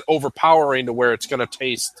 or is it overpowering to where it's going to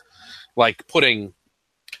taste like putting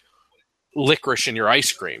licorice in your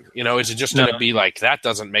ice cream? Is it just going to be like, that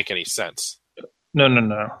doesn't make any sense?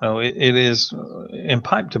 No. It is in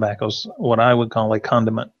pipe tobaccos what I would call a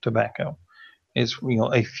condiment tobacco. It's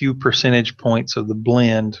a few percentage points of the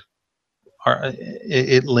blend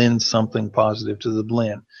it lends something positive to the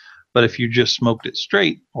blend. But if you just smoked it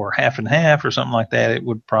straight or half and half or something like that, it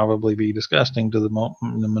would probably be disgusting to the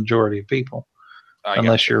majority of people,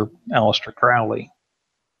 unless you're Aleister Crowley.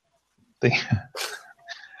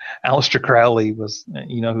 Aleister Crowley was,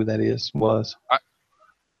 you know who that is? Was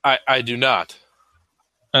I do not.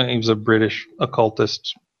 He was a British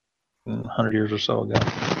occultist 100 years or so ago.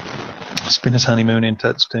 Spent his honeymoon in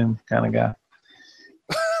Tut's tomb kind of guy.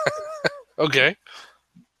 Okay.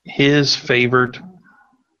 His favored,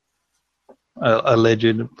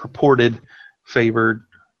 purported favored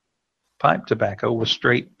pipe tobacco was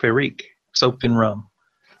straight Perique, soaked in rum,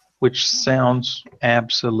 which sounds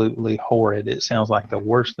absolutely horrid. It sounds like the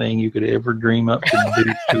worst thing you could ever dream up to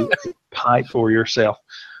do to a pipe or yourself.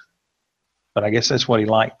 But I guess that's what he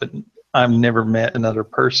liked. But I've never met another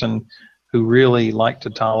person who really liked to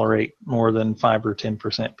tolerate more than 5 or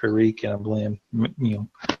 10% Perique in a blend.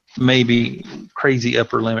 Maybe crazy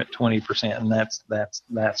upper limit 20%, and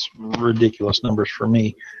that's ridiculous numbers for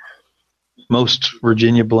me. Most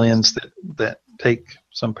Virginia blends that take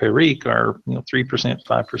some Perique are 3%,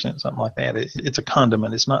 5%, something like that. It's a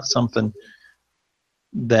condiment. It's not something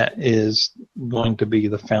that is going to be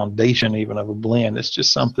the foundation even of a blend. It's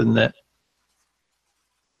just something that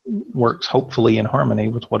works hopefully in harmony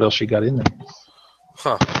with what else you got in there.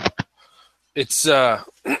 Huh. It's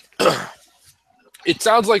It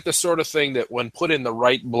sounds like the sort of thing that, when put in the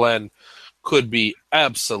right blend, could be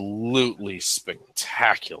absolutely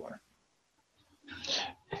spectacular.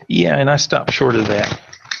 Yeah, and I stopped short of that.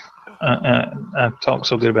 I talked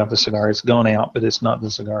so good about the cigar. It's gone out, but it's not the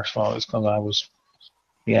cigar's fault. It's because I was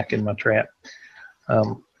yakking my trap.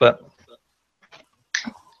 But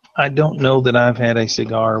I don't know that I've had a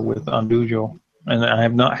cigar with Andullo, and I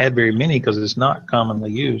have not had very many because it's not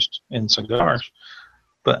commonly used in cigars.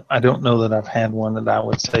 But I don't know that I've had one that I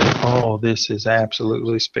would say, oh, this is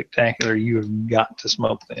absolutely spectacular. You have got to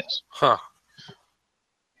smoke this. Huh.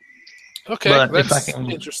 Okay, but that's if I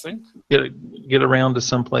can interesting. Get around to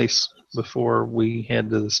someplace before we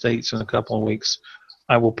head to the States in a couple of weeks,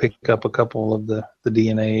 I will pick up a couple of the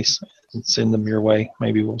DNAs and send them your way.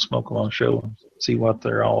 Maybe we'll smoke them on the show and see what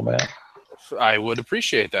they're all about. I would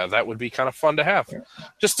appreciate that. That would be kind of fun to have.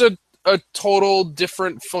 Just a total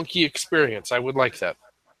different, funky experience. I would like that.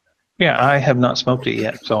 Yeah, I have not smoked it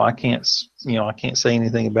yet, so I can't say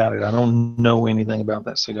anything about it. I don't know anything about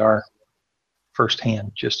that cigar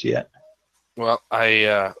firsthand just yet. Well,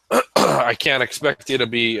 I I can't expect you to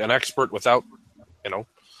be an expert without,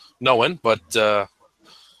 knowing, but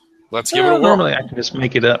let's give it a whirl. Normally I can just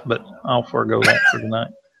make it up, but I'll forego that for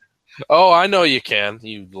tonight. Oh, I know you can,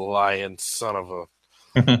 you lying son of a...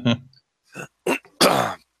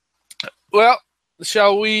 Well,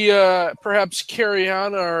 shall we perhaps carry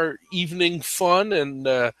on our evening fun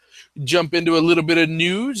and jump into a little bit of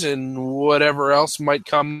news and whatever else might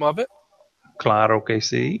come of it? Claro que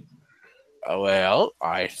sí. Well,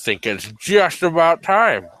 I think it's just about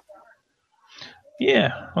time.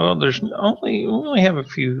 Yeah, well, we only have a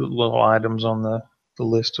few little items on the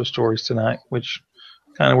list of stories tonight, which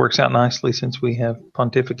kind of works out nicely since we have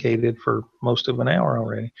pontificated for most of an hour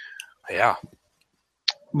already. Yeah.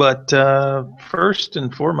 But first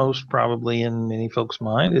and foremost, probably in many folks'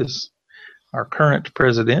 mind, is our current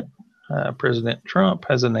president. President Trump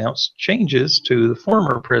has announced changes to the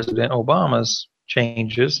former President Obama's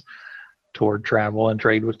changes toward travel and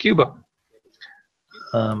trade with Cuba,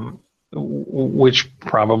 which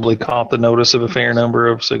probably caught the notice of a fair number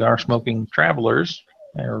of cigar-smoking travelers,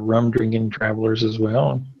 or rum-drinking travelers as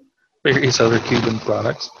well, and various other Cuban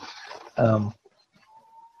products.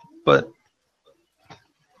 But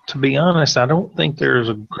to be honest, I don't think there's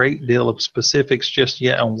a great deal of specifics just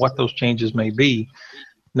yet on what those changes may be.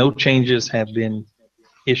 No changes have been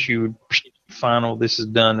issued. Final, this is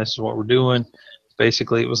done, this is what we're doing.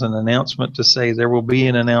 Basically, it was an announcement to say there will be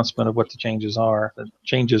an announcement of what the changes are. The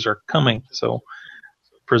changes are coming. So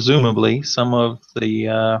presumably some of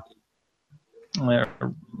the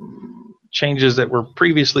changes that were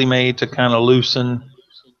previously made to kind of loosen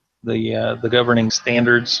the governing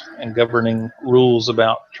standards and governing rules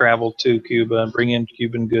about travel to Cuba and bringing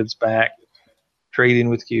Cuban goods back, trading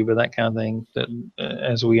with Cuba, that kind of thing, that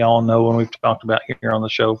as we all know and we've talked about here on the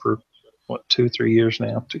show for 2-3 years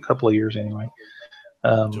now, a couple of years anyway.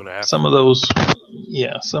 Some of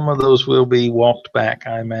those will be walked back,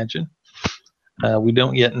 I imagine. We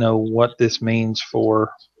don't yet know what this means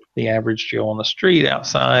for the average Joe on the street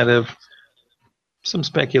outside of some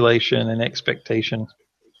speculation and expectation.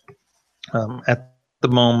 At the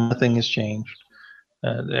moment, nothing has changed.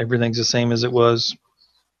 Everything's the same as it was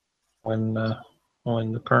when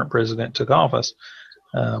the current president took office.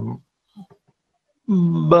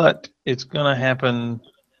 But it's going to happen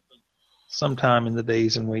sometime in the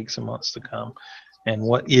days and weeks and months to come. And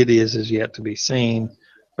what it is yet to be seen.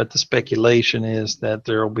 But the speculation is that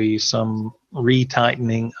there will be some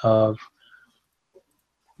retightening of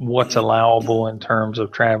what's allowable in terms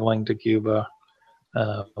of traveling to Cuba,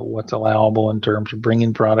 what's allowable in terms of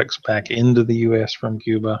bringing products back into the U.S. from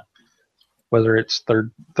Cuba, whether it's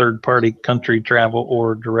third-party country travel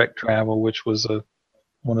or direct travel, which was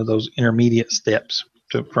one of those intermediate steps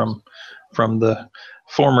from the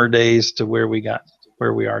former days to where we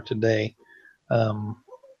are today.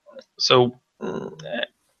 So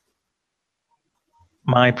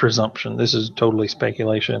my presumption, this is totally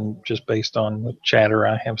speculation, just based on the chatter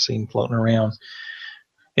I have seen floating around,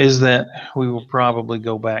 is that we will probably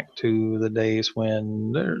go back to the days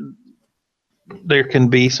when there can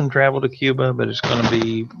be some travel to Cuba, but it's going to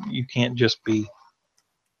be, you can't just be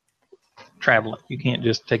traveling. You can't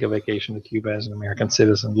just take a vacation to Cuba as an American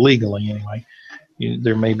citizen, legally anyway.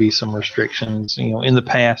 There may be some restrictions. In the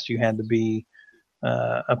past, you had to be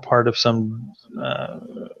a part of some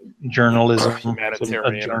journalism,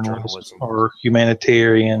 journalism, or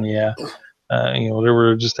humanitarian. Yeah, there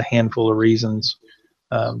were just a handful of reasons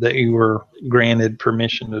that you were granted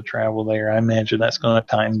permission to travel there. I imagine that's going to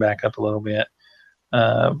tighten back up a little bit.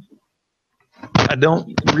 I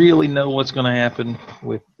don't really know what's going to happen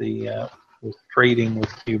with the trading with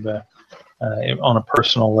Cuba on a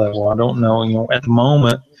personal level. I don't know. At the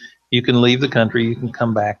moment, you can leave the country, you can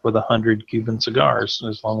come back with 100 Cuban cigars.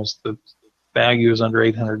 As long as the value is under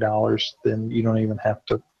 $800, then you don't even have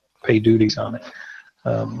to pay duties on it.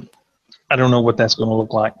 I don't know what that's going to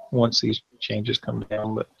look like once these changes come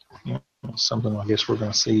down, but something I guess we're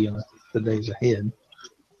going to see in the days ahead.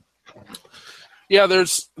 Yeah,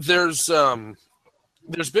 there's been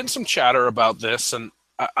some chatter about this, and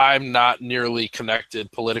I'm not nearly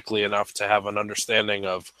connected politically enough to have an understanding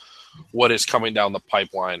of what is coming down the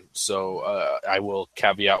pipeline. So I will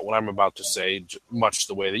caveat what I'm about to say much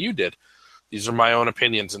the way that you did. These are my own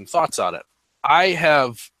opinions and thoughts on it. I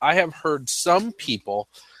have heard some people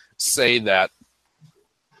say that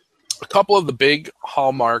a couple of the big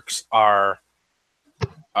hallmarks are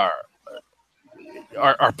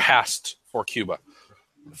past for Cuba.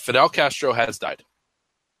 Fidel Castro has died.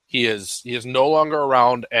 He is no longer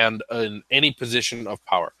around and in any position of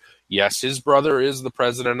power. Yes, his brother is the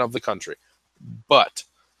president of the country, but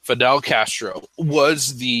Fidel Castro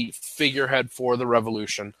was the figurehead for the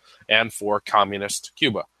revolution and for communist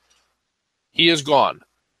Cuba. He is gone.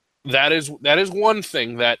 That is one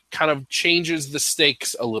thing that kind of changes the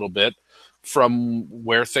stakes a little bit from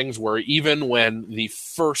where things were, even when the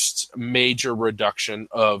first major reduction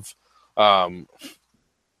of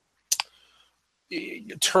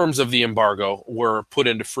terms of the embargo were put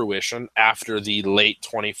into fruition after the late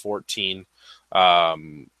 2014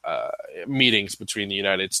 meetings between the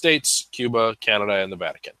United States, Cuba, Canada, and the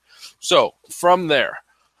Vatican. So from there,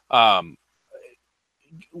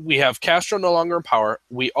 we have Castro no longer in power.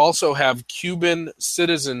 We also have Cuban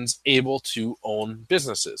citizens able to own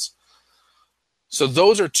businesses. So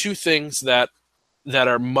those are two things that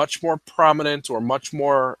are much more prominent or much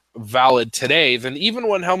more valid today than even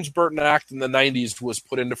when Helms-Burton Act in the 90s was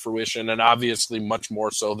put into fruition, and obviously much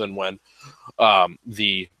more so than when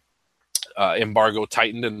the embargo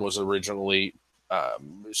tightened and was originally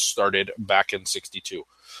started back in 62.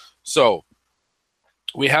 So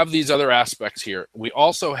we have these other aspects here. We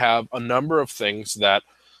also have a number of things that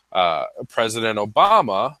President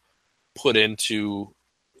Obama put into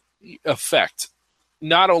effect.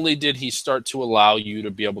 Not only did he start to allow you to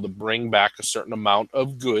be able to bring back a certain amount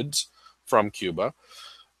of goods from Cuba,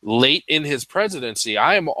 late in his presidency,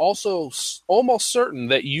 I am also almost certain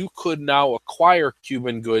that you could now acquire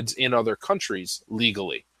Cuban goods in other countries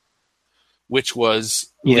legally, which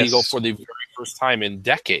was legal for the very first time in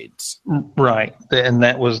decades. Right. And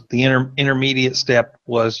that was the intermediate step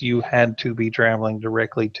was you had to be traveling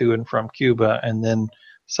directly to and from Cuba, and then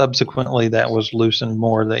subsequently that was loosened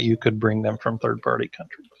more that you could bring them from third-party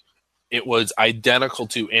countries. It was identical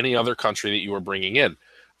to any other country that you were bringing in.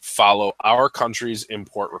 Follow our country's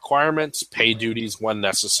import requirements, pay duties when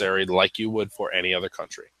necessary, like you would for any other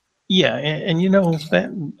country. Yeah, and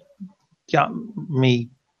that got me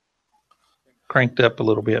cranked up a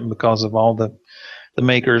little bit because of all the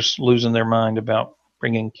makers losing their mind about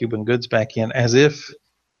bringing Cuban goods back in, as if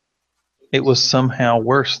it was somehow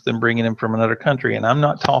worse than bringing them from another country. And I'm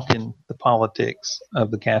not talking the politics of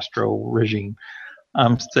the Castro regime.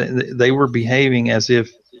 They were behaving as if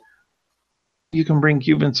you can bring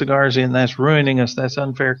Cuban cigars in, that's ruining us, that's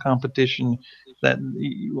unfair competition.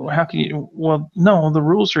 How can you? Well, no, the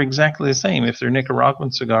rules are exactly the same. If they're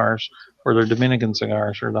Nicaraguan cigars or they're Dominican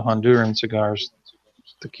cigars or the Honduran cigars,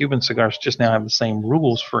 the Cuban cigars just now have the same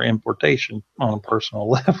rules for importation on a personal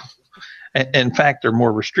level. In fact, they're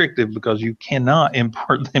more restrictive because you cannot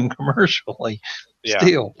import them commercially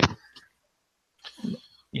still.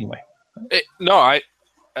 Anyway.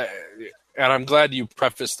 And I'm glad you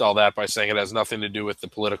prefaced all that by saying it has nothing to do with the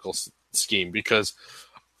political scheme, because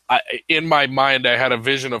in my mind, I had a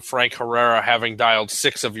vision of Frank Herrera having dialed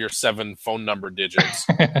 6 of your 7 phone number digits.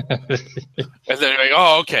 And then like,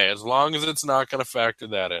 oh, okay, as long as it's not going to factor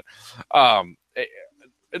that in.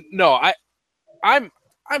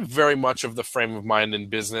 I'm very much of the frame of mind in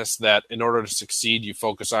business that in order to succeed, you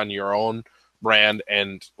focus on your own brand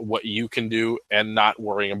and what you can do and not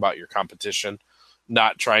worrying about your competition,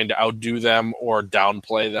 not trying to outdo them or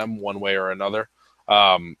downplay them one way or another.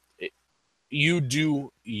 You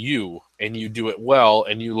do you, and you do it well,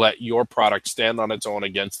 and you let your product stand on its own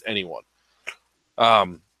against anyone.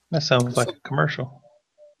 That sounds like a commercial.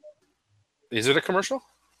 Is it a commercial?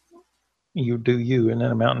 You do you, isn't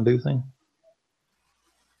that a Mountain Dew thing?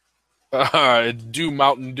 Do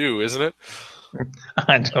Mountain Dew, isn't it?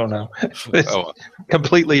 I don't know. It's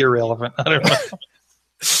completely irrelevant. I don't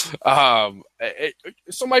know.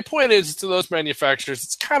 So my point is to those manufacturers,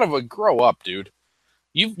 it's kind of a grow up, dude.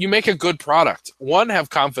 You make a good product. 1, have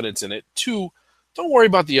confidence in it. 2, don't worry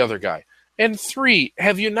about the other guy. And 3,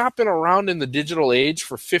 have you not been around in the digital age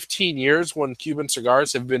for 15 years when Cuban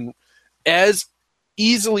cigars have been as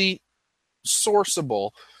easily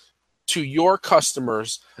sourceable to your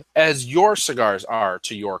customers as your cigars are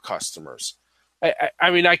to your customers? I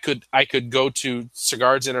mean, I could go to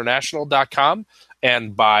cigarsinternational.com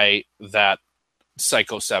and buy that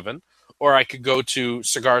PSyKo 7, or I could go to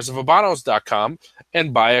cigarsofhabanos.com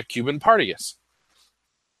and buy a Cuban Partagas.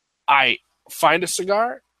 I find a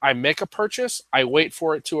cigar, I make a purchase, I wait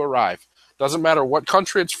for it to arrive. Doesn't matter what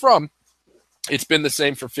country it's from, it's been the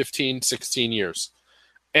same for 15, 16 years.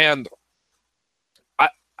 And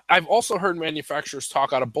I've also heard manufacturers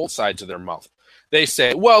talk out of both sides of their mouth. They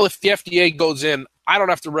say, well, if the FDA goes in, I don't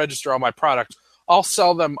have to register all my products. I'll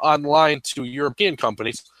sell them online to European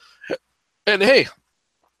companies. And hey,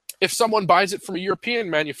 if someone buys it from a European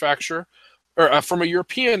manufacturer or from a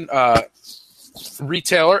European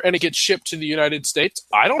retailer and it gets shipped to the United States,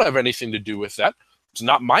 I don't have anything to do with that. It's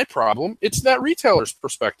not my problem. It's that retailer's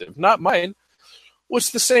perspective, not mine. Well,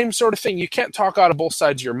 it's the same sort of thing. You can't talk out of both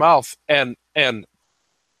sides of your mouth and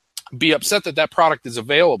be upset that that product is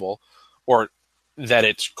available or that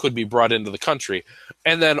it could be brought into the country,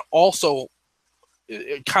 and then also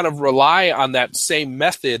kind of rely on that same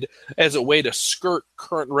method as a way to skirt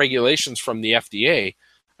current regulations from the FDA.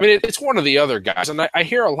 I mean, it's one of the other guys, and I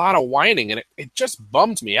hear a lot of whining, and it just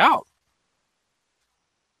bums me out.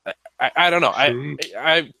 I don't know.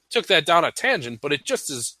 I took that down a tangent, but it just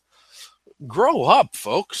is, grow up,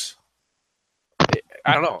 folks.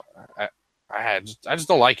 I don't know. I just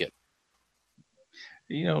don't like it.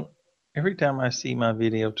 You know, every time I see my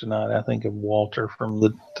video tonight, I think of Walter from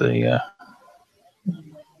the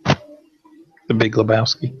Big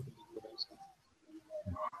Lebowski.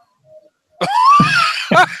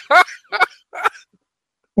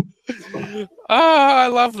 I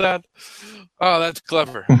love that. Oh, that's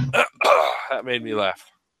clever. That made me laugh.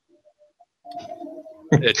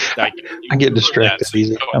 I get distracted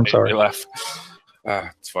easy. I'm sorry. Laugh.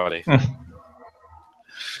 It's funny.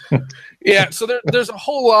 Yeah, so there's a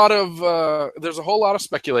whole lot of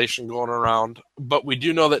speculation going around, but we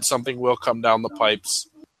do know that something will come down the pipes.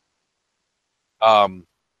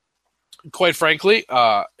 Quite frankly,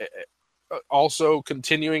 also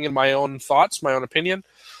continuing in my own thoughts, my own opinion,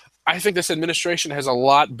 I think this administration has a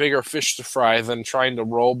lot bigger fish to fry than trying to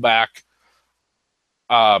roll back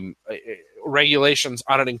regulations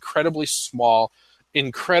on an incredibly small,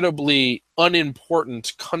 incredibly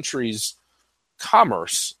unimportant country's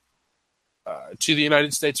commerce to the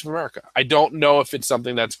United States of America. I don't know if it's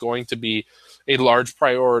something that's going to be a large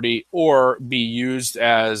priority or be used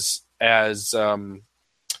as a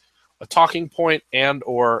talking point and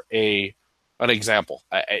or an example.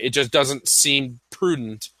 It just doesn't seem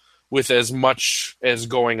prudent with as much as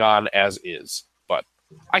going on as is. But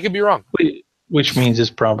I could be wrong. Which means it's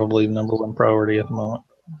probably number one priority at the moment.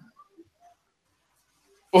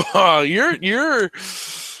 Well, you're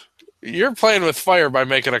playing with fire by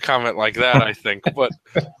making a comment like that, I think. But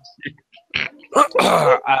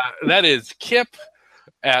that is Kip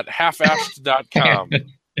at halfassed.com.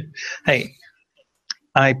 Hey,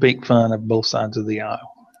 I make fun of both sides of the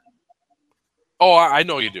aisle. Oh, I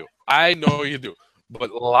know you do. I know you do. But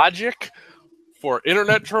logic for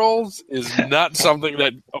internet trolls is not something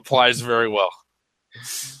that applies very well.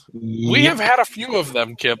 Yep. We have had a few of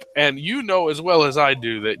them, Kip, and you know as well as I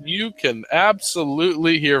do that you can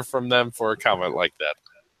absolutely hear from them for a comment like that.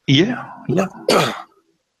 Yeah.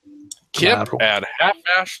 Kip at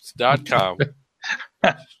halfassed.com.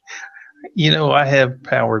 You know, I have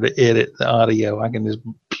power to edit the audio. I can just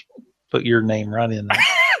put your name right in there.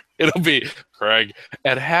 It'll be Craig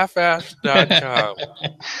at halfassed.com.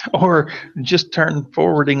 Or just turn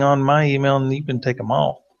forwarding on my email and you can take them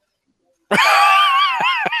all.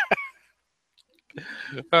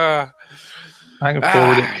 I can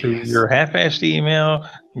forward it to your half-assed email,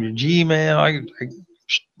 your Gmail. I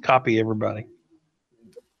copy everybody.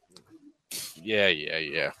 Yeah.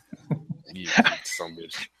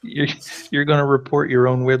 You're going to report your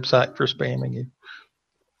own website for spamming you.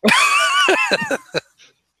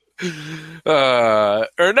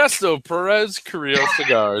 Ernesto Perez Carrillo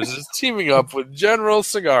Cigars is teaming up with General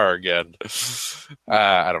Cigar again.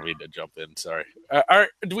 I don't mean to jump in. Sorry.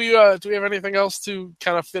 Do we have anything else to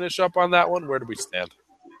kind of finish up on that one? Where do we stand?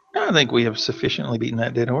 I think we have sufficiently beaten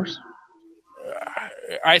that dead horse.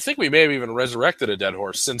 I think we may have even resurrected a dead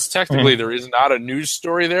horse, since technically there is not a news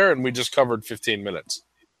story there, and we just covered 15 minutes.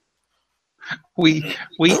 We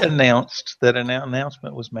announced that an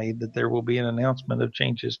announcement was made that there will be an announcement of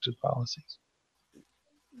changes to policies.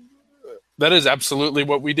 That is absolutely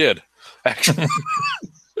what we did, actually.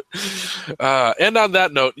 And on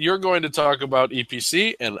that note, you're going to talk about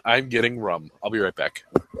EPC, and I'm getting rum. I'll be right back.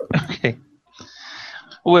 Okay.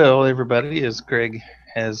 Well, everybody, as Greg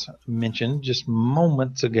has mentioned just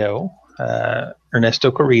moments ago,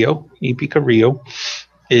 Ernesto Carrillo, EP Carrillo,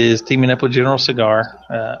 is teaming up with General Cigar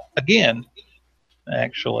again,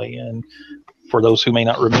 actually. And for those who may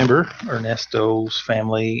not remember, Ernesto's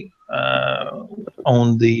family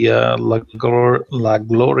owned the La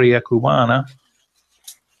Gloria Cubana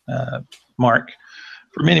mark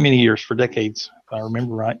for many, many years, for decades, if I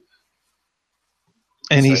remember right.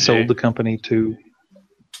 And he sold the company to,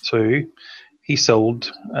 he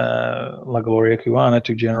sold La Gloria Cubana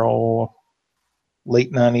to General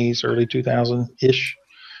late 90s, early 2000-ish,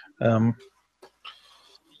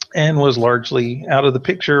 and was largely out of the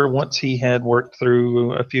picture once he had worked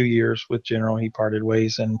through a few years with General. He parted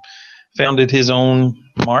ways and founded his own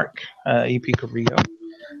mark, EP Carrillo.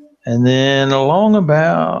 And then along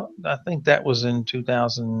about, I think that was in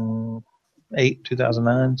 2008,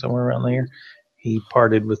 2009, somewhere around there, he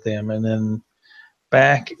parted with them. And then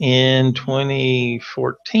back in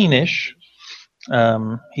 2014-ish,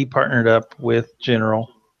 he partnered up with General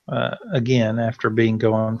again after being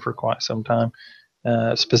gone for quite some time.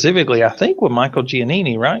 Specifically, I think with Michael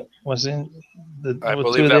Giannini, right? I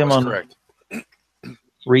believe that was correct.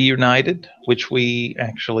 Re+United, which we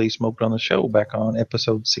actually smoked on the show back on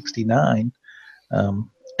episode 69.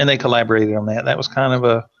 And they collaborated on that. That was kind of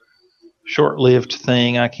a short-lived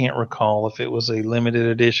thing. I can't recall if it was a limited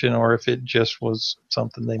edition or if it just was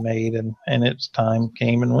something they made and its time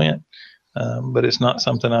came and went. But it's not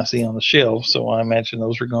something I see on the shelf, so I imagine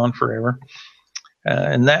those are gone forever.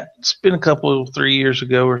 And that's been 3 years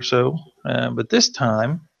ago or so. But this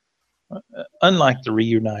time, unlike the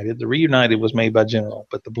Re+United was made by General,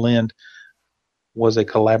 but the blend was a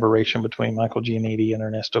collaboration between Michael Giannini and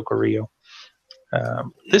Ernesto Carrillo.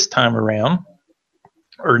 This time around,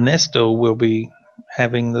 Ernesto will be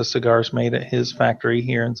having the cigars made at his factory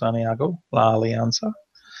here in Santiago, La Alianza,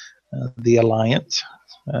 the Alliance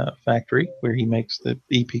factory, where he makes the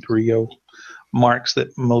EP Carrillo marks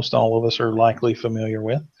that most all of us are likely familiar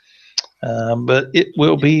with. But it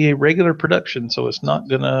will be a regular production, so it's not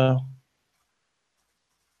going to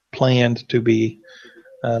planned to be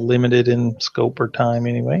limited in scope or time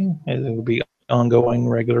anyway. It will be ongoing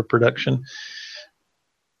regular production.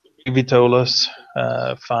 Vitolas,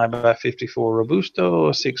 5x54 Robusto,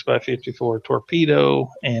 a 6x54 Torpedo,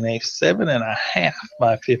 and a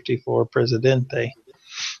 7.5x54 Presidente.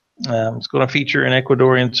 It's going to feature an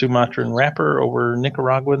Ecuadorian Sumatran wrapper over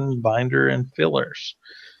Nicaraguan binder and fillers.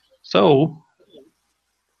 So,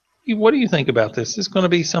 what do you think about this? Is this going to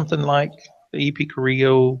be something like the EP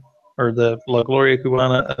Carrillo or the La Gloria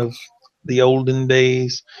Cubana of the olden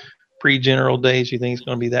days, pre-General days? You think it's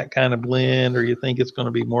going to be that kind of blend, or you think it's going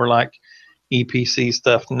to be more like EPC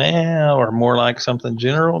stuff now, or more like something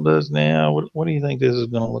General does now? What do you think this is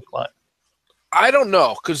going to look like? I don't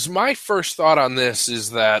know, because my first thought on this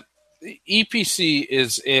is that EPC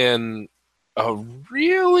is in a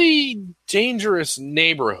really dangerous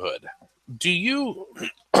neighborhood. Do you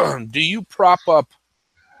prop up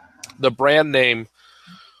the brand name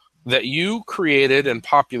that you created and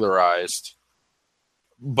popularized,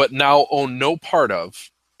 but now own no part of,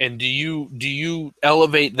 and do you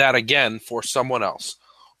elevate that again for someone else,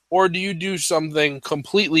 or do you do something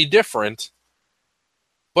completely different,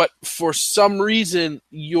 but for some reason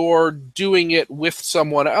you're doing it with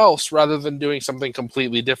someone else rather than doing something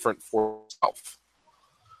completely different for yourself?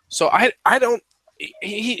 So I don't.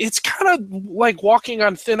 It's kind of like walking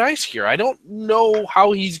on thin ice here. I don't know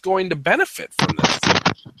how he's going to benefit from this.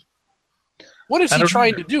 What is he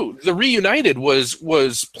trying to do? The Re+United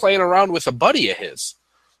was playing around with a buddy of his.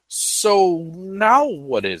 So now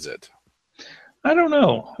what is it? I don't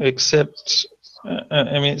know, except,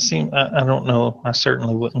 it seems, I don't know. I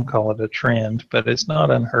certainly wouldn't call it a trend, but it's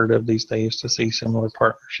not unheard of these days to see similar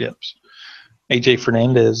partnerships. AJ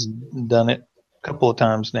Fernandez done it a couple of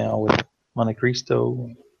times now with Monte Cristo.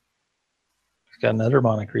 He's got another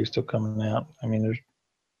Monte Cristo coming out.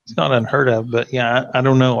 It's not unheard of, but yeah, I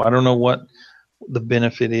don't know. I don't know what the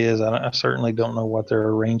benefit is. I certainly don't know what their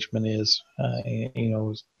arrangement is,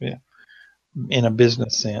 in a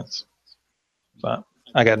business sense. But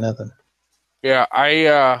I got nothing. Yeah,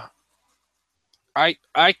 I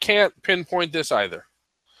can't pinpoint this either,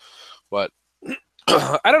 but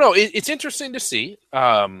I don't know. It's interesting to see.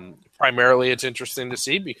 Primarily, it's interesting to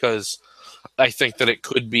see because I think that it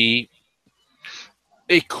could be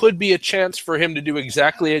a chance for him to do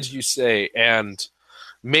exactly as you say, and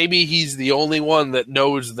maybe he's the only one that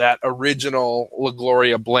knows that original La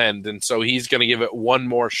Gloria blend, and so he's going to give it one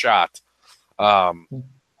more shot.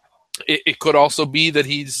 it could also be that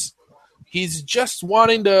he's just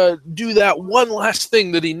wanting to do that one last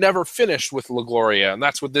thing that he never finished with La Gloria, and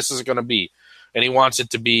that's what this is going to be. And he wants it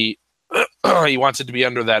to be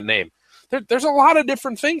under that name. There's a lot of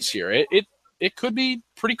different things here. It could be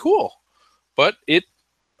pretty cool, but it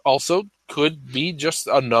also could be just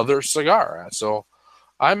another cigar. So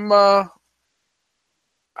I'm how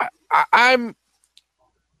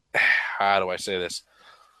do I say this?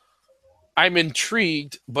 I'm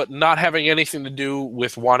intrigued, but not having anything to do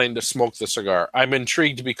with wanting to smoke the cigar. I'm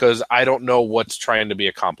intrigued because I don't know what's trying to be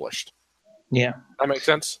accomplished. Yeah. That makes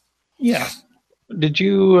sense? Yeah. Did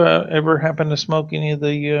you ever happen to smoke any of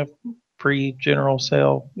the pre-General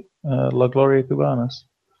Sale La Gloria Cubanas?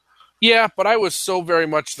 Yeah, but I was so very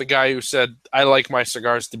much the guy who said, I like my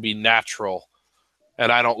cigars to be natural,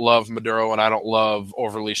 and I don't love Maduro, and I don't love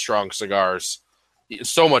overly strong cigars.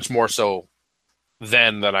 So much more so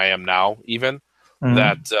then than I am now, even,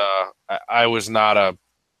 that I was not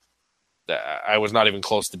even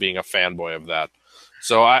close to being a fanboy of that.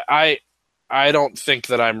 So I don't think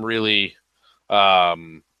that I'm really I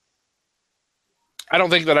don't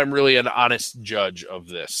think that I'm really an honest judge of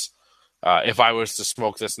this. If I was to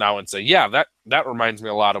smoke this now and say, yeah, that reminds me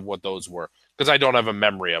a lot of what those were, because I don't have a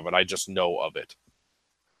memory of it. I just know of it.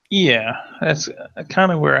 Yeah, that's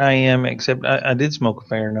kind of where I am, except I did smoke a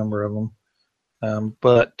fair number of them.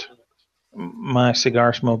 But my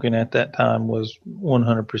cigar smoking at that time was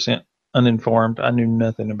 100% uninformed. I knew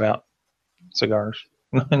nothing about cigars.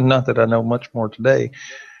 Not that I know much more today.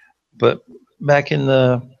 But back in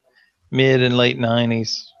the mid and late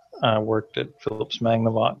 90s, I worked at Phillips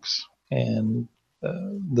Magnavox. And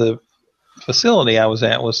the facility I was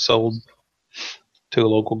at was sold to a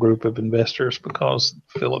local group of investors because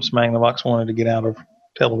Phillips Magnavox wanted to get out of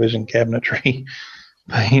television cabinetry.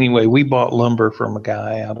 But anyway, we bought lumber from a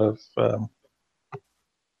guy out of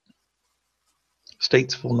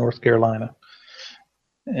Statesville, North Carolina.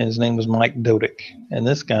 And his name was Mike Dodick. And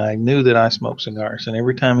this guy knew that I smoked cigars. And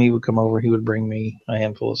every time he would come over, he would bring me a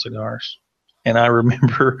handful of cigars. And I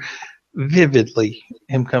remember vividly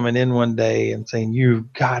him coming in one day and saying,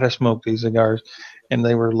 "You've got to smoke these cigars." And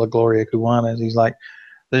they were La Gloria Cubanas. He's like,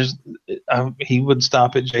 he would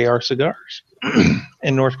stop at JR Cigars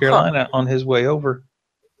in North Carolina on his way over.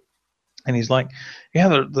 And he's like, yeah,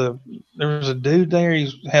 there was a dude there.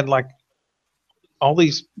 He had like all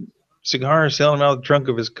these cigars selling out of the trunk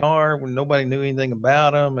of his car when nobody knew anything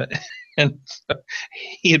about them. And so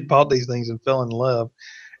he had bought these things and fell in love.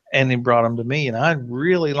 And he brought them to me. And I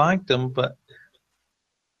really liked them. But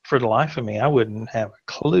for the life of me, I wouldn't have a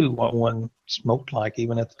clue what one smoked like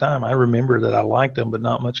even at the time. I remember that I liked them, but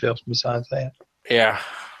not much else besides that. Yeah.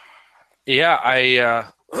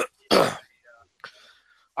 Yeah,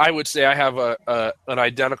 I would say I have an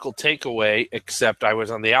identical takeaway, except I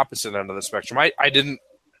was on the opposite end of the spectrum. I didn't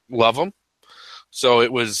love them, so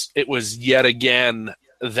it was yet again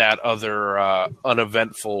that other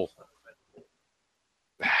uneventful.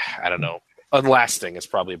 I don't know. Unlasting is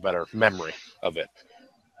probably a better memory of it.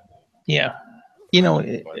 Yeah,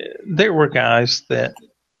 there were guys that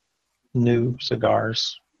knew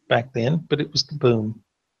cigars back then, but it was the boom,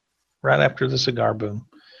 right after the cigar boom.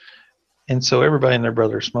 And so everybody and their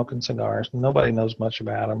brother is smoking cigars. Nobody knows much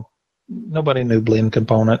about them. Nobody knew blend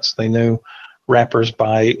components. They knew wrappers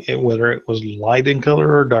by it, whether it was light in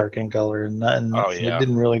color or dark in color. And it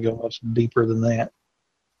didn't really go much deeper than that.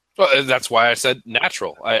 Well, that's why I said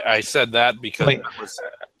natural. I said that because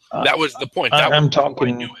that was the point. I'm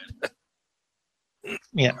talking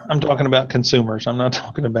about consumers. I'm not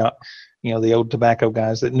talking about, the old tobacco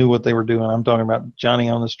guys that knew what they were doing. I'm talking about Johnny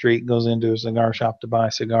on the street goes into a cigar shop to buy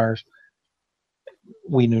cigars.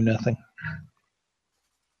 We knew nothing.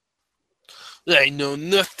 I know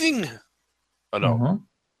nothing. Oh, no. Mm-hmm.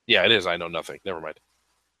 Yeah, it is. I know nothing. Never mind.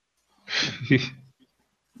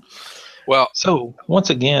 Well, so once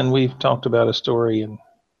again, we've talked about a story and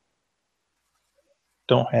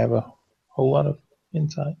don't have a whole lot of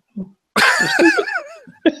insight.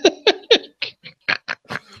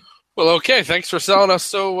 Well, okay. Thanks for selling us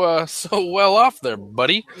so well off there,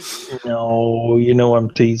 buddy. No, I'm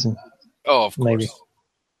teasing. Oh, of course. Maybe.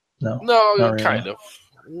 No, kind of.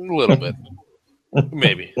 A little bit.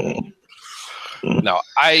 Maybe. No,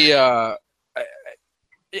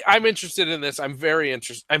 I'm interested in this. I'm very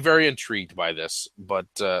intrigued by this, but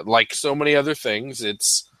like so many other things,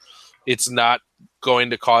 it's not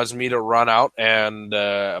going to cause me to run out and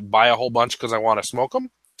buy a whole bunch because I want to smoke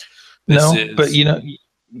them. But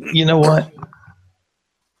you know what?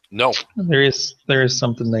 No, there is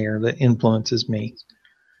something there that influences me.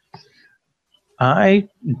 I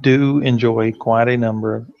do enjoy quite a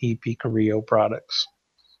number of EP Carrillo products.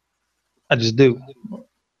 I just do.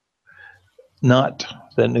 Not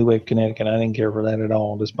that New Wave Connecticut. I didn't care for that at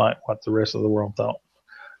all, despite what the rest of the world thought.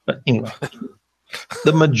 But anyway,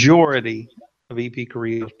 the majority of EP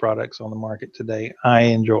Carrillo's products on the market today, I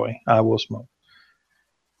enjoy. I will smoke.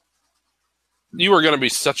 You are going to be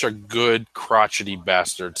such a good crotchety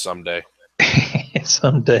bastard someday.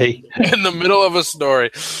 Someday. In the middle of a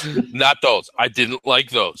story. Not those. I didn't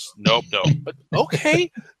like those. Nope. But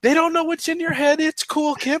okay. They don't know what's in your head. It's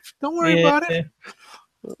cool, Kip. Don't worry about it.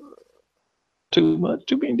 Too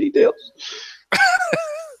many details.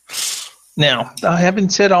 Now, having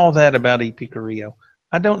said all that about EP Carrillo,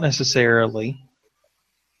 I don't necessarily,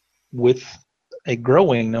 with a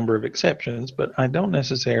growing number of exceptions, but I don't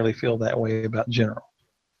necessarily feel that way about General.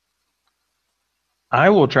 I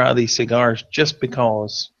will try these cigars just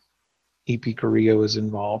because EP Carrillo is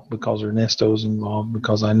involved, because Ernesto is involved,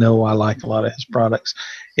 because I know I like a lot of his products.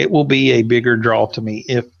 It will be a bigger draw to me.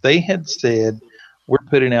 If they had said, we're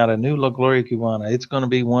putting out a new La Gloria Cubana, it's going to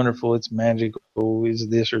be wonderful, it's magical, is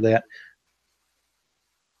this or that,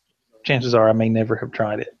 chances are I may never have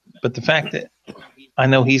tried it. But the fact that I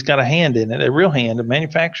know he's got a hand in it, a real hand of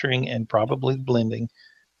manufacturing and probably blending,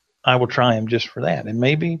 I will try him just for that. And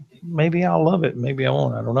maybe I'll love it. Maybe I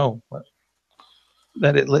won't. I don't know. But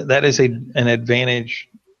that is an advantage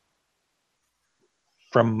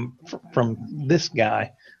from this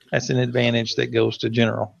guy. That's an advantage that goes to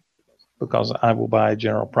General, because I will buy a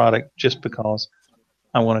General product just because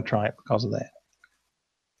I want to try it because of that.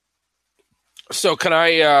 So can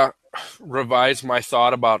I revise my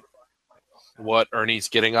thought about what Ernie's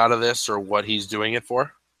getting out of this or what he's doing it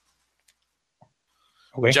for?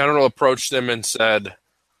 Okay. General approached him and said,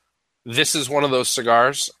 this is one of those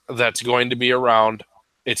cigars that's going to be around.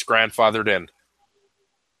 It's grandfathered in.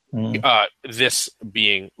 This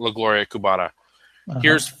being La Gloria Cubana.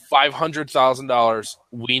 Here's $500,000.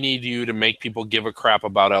 We need you to make people give a crap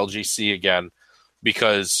about LGC again,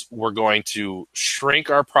 because we're going to shrink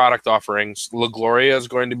our product offerings. La Gloria is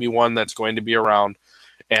going to be one that's going to be around,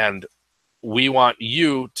 and we want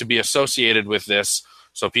you to be associated with this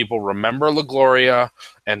so people remember La Gloria,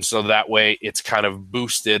 and so that way it's kind of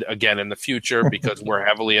boosted again in the future because we're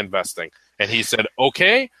heavily investing. And he said,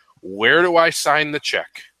 okay, where do I sign the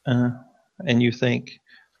check? And you think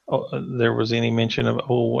there was any mention of,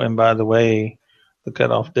 and by the way, the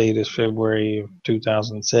cutoff date is February of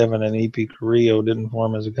 2007, and EP Carrillo didn't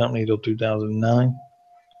form as a company until 2009?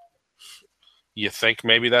 You think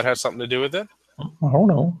maybe that has something to do with it? I don't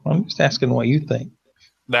know. I'm just asking what you think.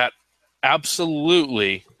 That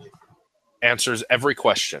absolutely answers every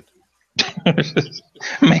question.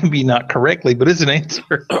 Maybe not correctly, but it's an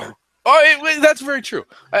answer. That's very true.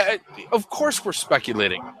 Of course we're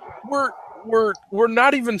speculating. We're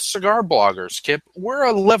not even cigar bloggers, Kip. We're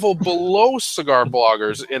a level below cigar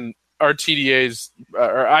bloggers in our TDA's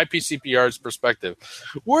or IPCPR's perspective.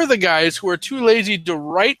 We're the guys who are too lazy to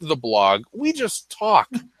write the blog. We just talk.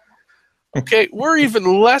 Okay, we're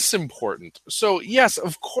even less important. So yes,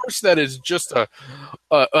 of course that is just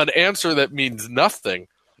an answer that means nothing,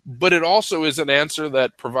 but it also is an answer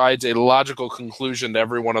that provides a logical conclusion to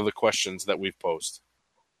every one of the questions that we've posed.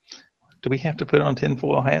 Do we have to put on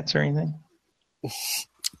tinfoil hats or anything?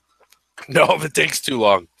 No, if it takes too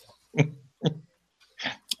long.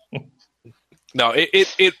 No,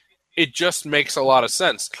 it just makes a lot of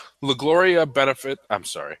sense. La Gloria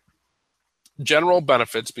General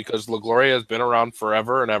benefits because La Gloria has been around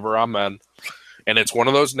forever and ever, amen. And it's one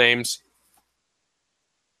of those names.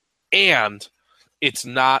 And it's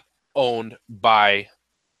not owned by...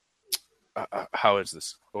 how is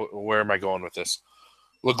this? Where am I going with this?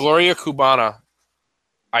 La Gloria Cubana,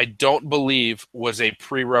 I don't believe, was a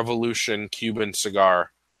pre-revolution Cuban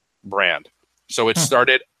cigar brand. So it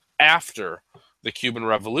started after the Cuban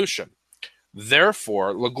Revolution.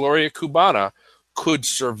 Therefore, La Gloria Cubana could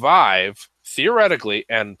survive, theoretically,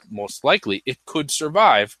 and most likely, it could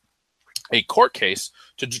survive a court case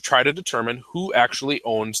to try to determine who actually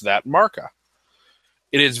owns that marca.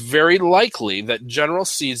 It is very likely that General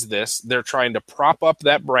sees this. They're trying to prop up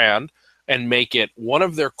that brand and make it one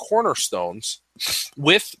of their cornerstones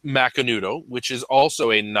with Macanudo, which is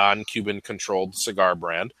also a non-Cuban controlled cigar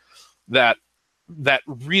brand that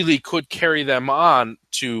really could carry them on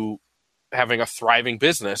to having a thriving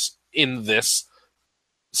business in this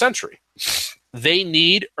century. They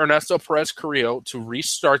need Ernesto Perez Carrillo to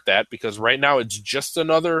restart that, because right now it's just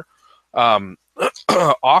another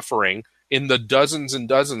offering in the dozens and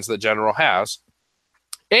dozens that General has.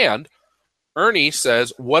 And Ernie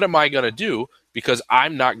says, what am I going to do? Because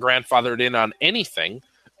I'm not grandfathered in on anything,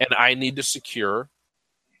 and I need to secure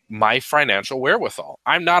my financial wherewithal.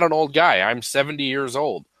 I'm not an old guy. I'm 70 years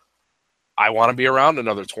old. I want to be around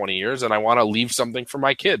another 20 years, and I want to leave something for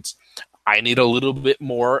my kids. I need a little bit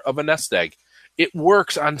more of a nest egg. It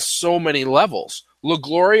works on so many levels. La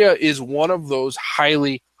Gloria is one of those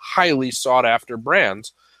highly, highly sought after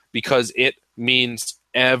brands because it means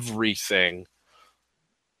everything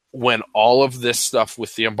when all of this stuff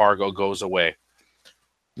with the embargo goes away.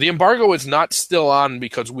 The embargo is not still on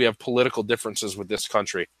because we have political differences with this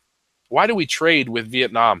country. Why do we trade with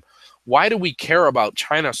Vietnam? Why do we care about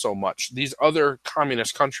China so much, these other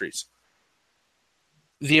communist countries?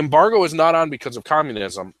 The embargo is not on because of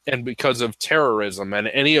communism and because of terrorism and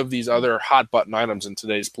any of these other hot-button items in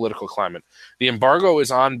today's political climate. The embargo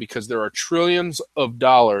is on because there are trillions of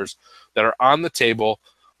dollars that are on the table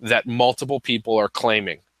that multiple people are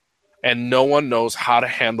claiming. And no one knows how to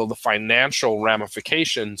handle the financial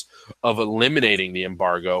ramifications of eliminating the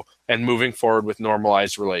embargo and moving forward with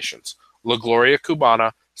normalized relations. La Gloria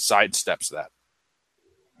Cubana sidesteps that.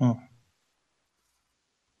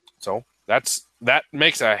 So that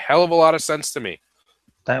makes a hell of a lot of sense to me.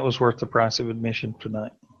 That was worth the price of admission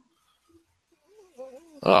tonight.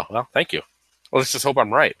 Oh, well, thank you. Well, let's just hope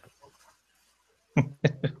I'm right.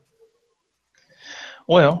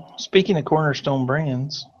 Well, speaking of cornerstone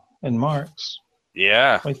brands and marks,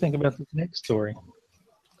 yeah, what do you think about this next story?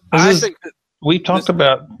 Think we've talked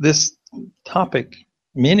about this topic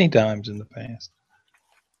many times in the past.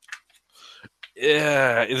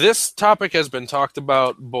 Yeah, this topic has been talked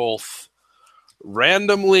about both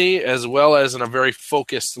randomly as well as in a very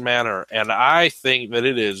focused manner, and I think that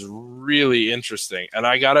it is really interesting. And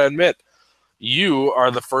I gotta admit, you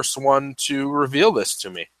are the first one to reveal this to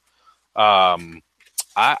me. I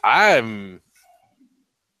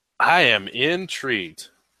am intrigued.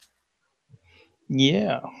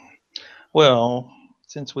 Yeah. Well,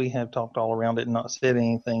 since we have talked all around it and not said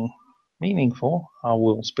anything meaningful, I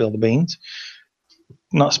will spill the beans.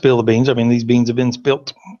 Not spill the beans. I mean, these beans have been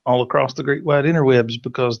spilt all across the great wide interwebs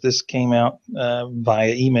because this came out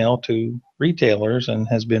via email to retailers and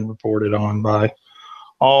has been reported on by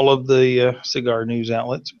all of the cigar news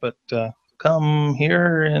outlets. But come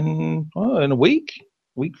here in a week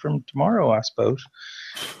from tomorrow, I suppose,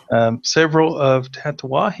 several of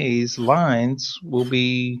Tatuaje's lines will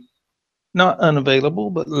be not unavailable,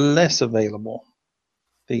 but less available.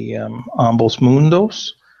 The Ambos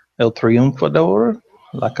Mundos, El Triunfador,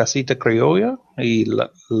 La Casita Criolla, y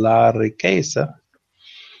La Riqueza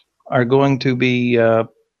are going to be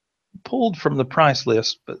pulled from the price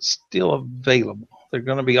list, but still available. They're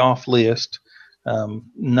going to be off list,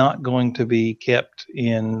 not going to be kept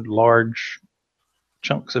in large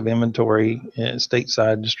chunks of inventory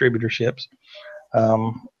stateside distributorships.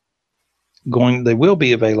 They will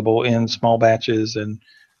be available in small batches and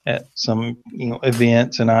at some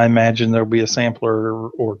events, and I imagine there'll be a sampler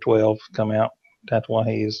or 12 come out.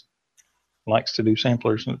 Tatuaje likes to do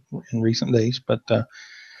samplers in recent days, but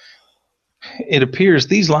it appears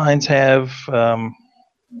these lines have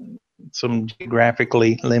some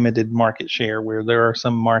geographically limited market share, where there are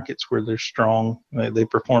some markets where they're strong, they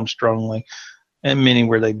perform strongly, and many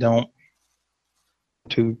where they don't.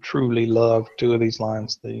 To truly love two of these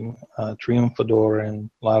lines, the Triunfador and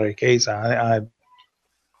La Riqueza. I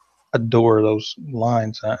adore those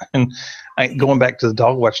lines. And going back to the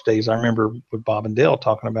Dog Watch days, I remember with Bob and Dale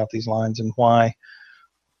talking about these lines and why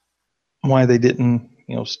they didn't,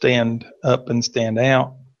 stand up and stand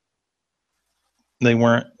out. They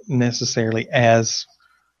weren't necessarily as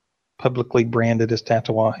publicly branded as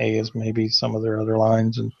Tatuaje as maybe some of their other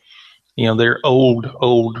lines. And, they're old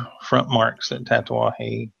front marks that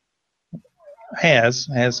Tatuaje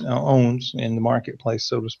owns in the marketplace,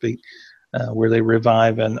 so to speak, where they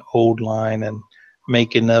revive an old line and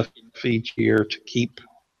make enough each year to keep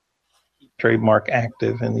trademark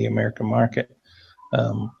active in the American market.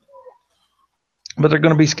 But they're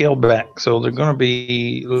going to be scaled back, so they're going to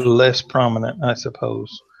be less prominent, I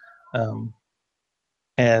suppose.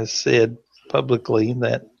 As said publicly,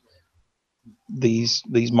 that these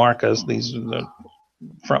marcas, these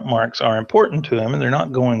front marks, are important to them, and they're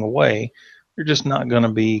not going away. They're just not going to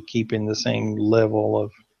be keeping the same level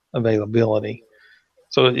of availability.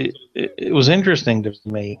 So it was interesting to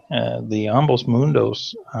me. The Ambos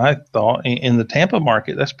Mundos, I thought, in the Tampa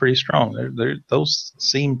market, that's pretty strong. Those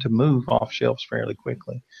seem to move off shelves fairly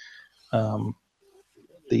quickly.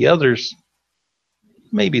 The others,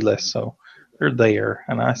 maybe less so. They're there,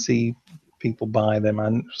 and I see people buy them. I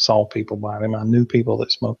saw people buy them. I knew people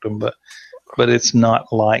that smoked them, but it's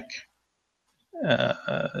not like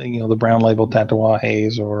the brown label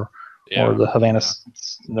Tatuajes or the Havana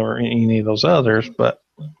or any of those others. But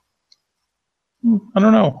I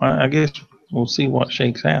don't know. I guess we'll see what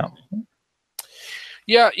shakes out.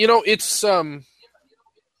 Yeah, it's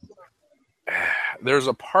there's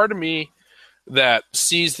a part of me that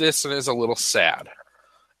sees this and is a little sad.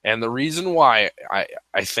 And the reason why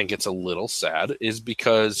I think it's a little sad is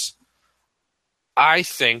because I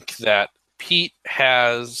think that Pete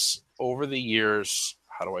has, over the years,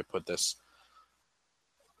 how do I put this,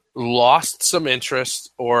 lost some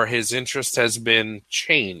interest, or his interest has been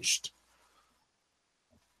changed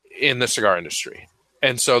in the cigar industry.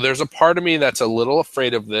 And so there's a part of me that's a little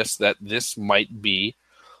afraid of this, that this might be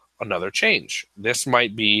another change. This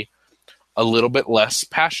might be a little bit less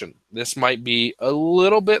passion. This might be a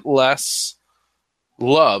little bit less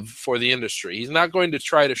love for the industry. He's not going to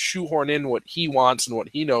try to shoehorn in what he wants and what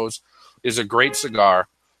he knows is a great cigar.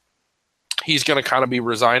 He's going to kind of be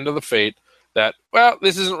resigned to the fate that, well,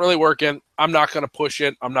 this isn't really working. I'm not going to push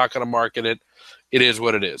it. I'm not going to market it. It is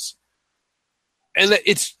what it is. And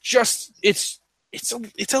it's just, it's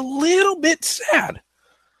a little bit sad.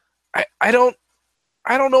 I don't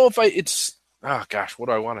know if oh gosh, what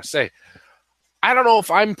do I want to say? I don't know if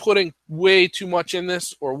I'm putting way too much in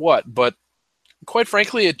this or what, but quite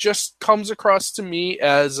frankly, it just comes across to me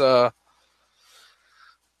as I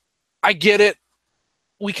get it.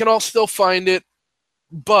 We can all still find it,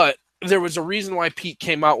 but there was a reason why Pete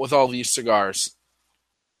came out with all these cigars.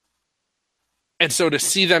 And so to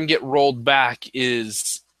see them get rolled back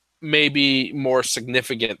is maybe more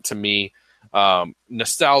significant to me,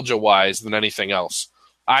 nostalgia-wise, than anything else.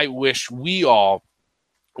 I wish we all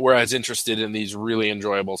were as interested in these really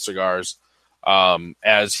enjoyable cigars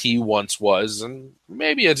as he once was, and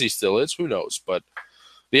maybe as he still is, who knows. But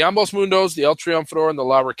the Ambos Mundos, the El Triunfador, and the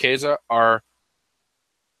La Riqueza are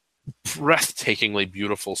breathtakingly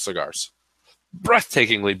beautiful cigars.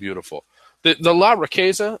 Breathtakingly beautiful. The La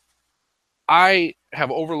Riqueza, I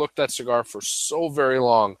have overlooked that cigar for so very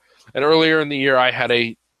long. And earlier in the year, I had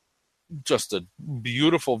just a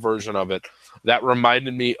beautiful version of it that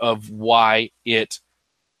reminded me of why it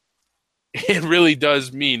really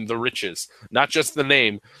does mean the riches. Not just the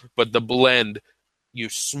name, but the blend. You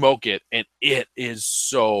smoke it, and it is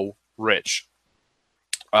so rich.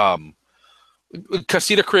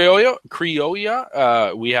 Casita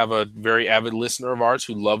Criolla, we have a very avid listener of ours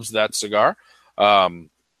who loves that cigar. And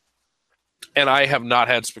I have not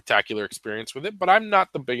had spectacular experience with it, but I'm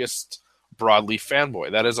not the biggest broadleaf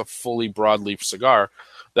fanboy. That is a fully broadleaf cigar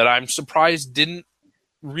that I'm surprised didn't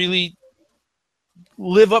really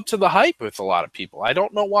live up to the hype with a lot of people. I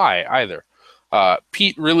don't know why either.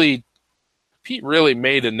 Pete really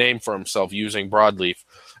made a name for himself using broadleaf.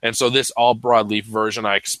 And so this all broadleaf version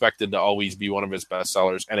I expected to always be one of his best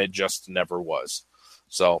sellers, and it just never was.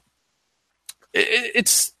 So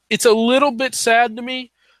it's a little bit sad to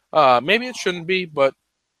me. Maybe it shouldn't be, but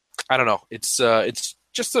I don't know. It's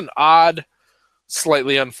just an odd,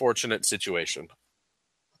 slightly unfortunate situation.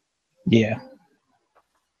 Yeah.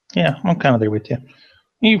 Yeah, I'm kind of there with you.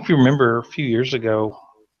 If you remember a few years ago,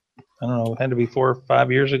 I don't know, it had to be 4 or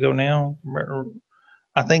 5 years ago now.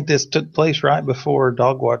 I think this took place right before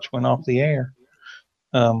Dogwatch went off the air.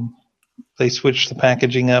 They switched the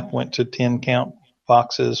packaging up, went to 10-count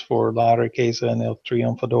boxes for La Riqueza and El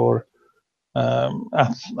Triunfador.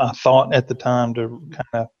 I thought at the time to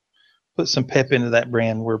kind of put some pep into that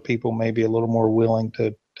brand where people may be a little more willing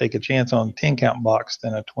to take a chance on a 10-count box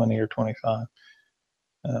than a 20 or 25.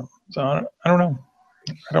 So I don't know.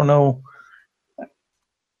 I don't know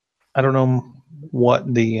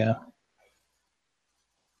what the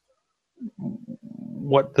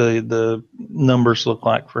numbers look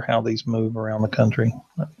like for how these move around the country.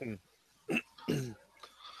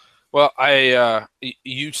 Well,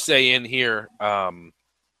 you say in here,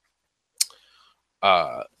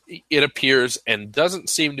 it appears and doesn't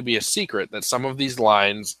seem to be a secret that some of these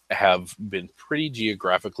lines have been pretty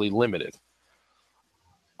geographically limited.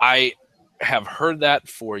 I have heard that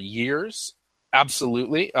for years,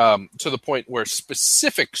 absolutely, to the point where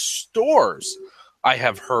specific stores I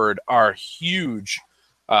have heard are huge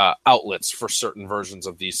outlets for certain versions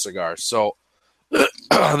of these cigars. So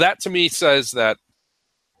that to me says that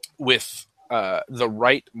with the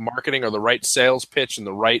right marketing or the right sales pitch and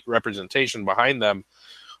the right representation behind them,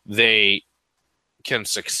 they can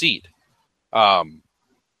succeed.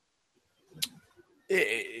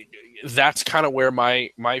 That's kind of where my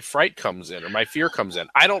fright comes in, or my fear comes in.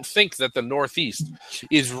 I don't think that the Northeast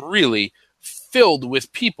is really filled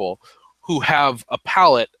with people who have a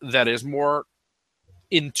palate that is more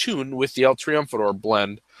in tune with the El Triunfador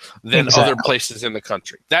blend than other places in the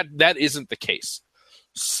country. That isn't the case.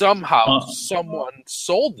 Somehow someone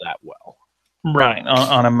sold that well. Right.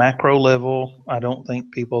 On a macro level, I don't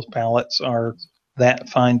think people's palates are that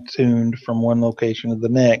fine-tuned from one location to the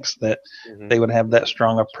next, that they would have that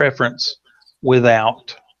strong a preference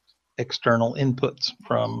without external inputs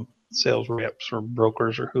from sales reps or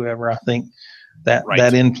brokers or whoever. I think that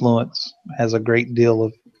that influence has a great deal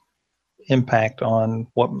of impact on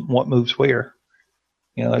what moves where.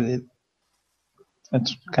 You know,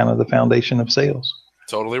 that's kind of the foundation of sales.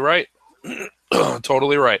 Totally right.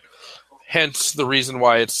 Totally right. Hence the reason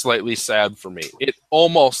why it's slightly sad for me. It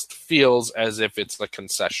almost feels as if it's a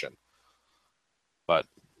concession. But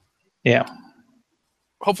yeah,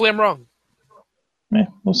 hopefully I'm wrong. Yeah,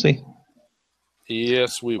 we'll see.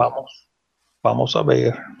 Yes, we will. Vamos a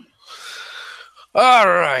ver. All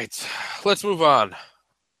right. Let's move on.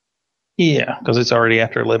 Yeah, because it's already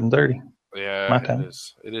after 11:30. Yeah, my time.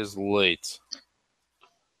 It is late.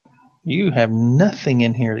 You have nothing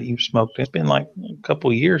in here that you've smoked. It's been like a couple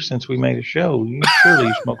of years since we made a show. Surely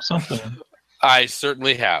you smoked something. I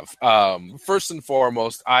certainly have. First and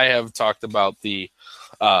foremost, I have talked about the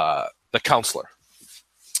counselor.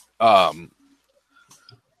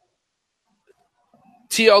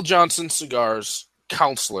 TL Johnson Cigars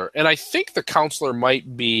counselor, and I think the counselor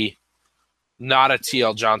might be not a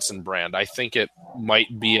TL Johnson brand. I think it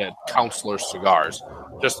might be a Counselor Cigars,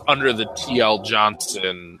 just under the TL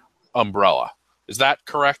Johnson umbrella. Is that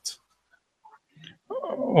correct?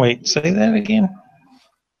 Wait, say that again.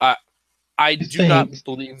 I do not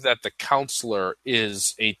believe that the Counselor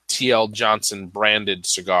is a TL Johnson branded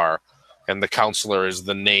cigar, and the Counselor is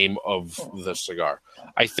the name of the cigar.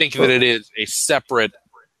 I think that it is a separate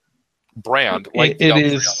brand. Like it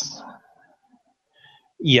is.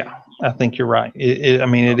 Yeah, I think you're right.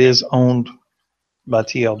 It is owned by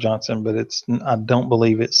TL Johnson, but I don't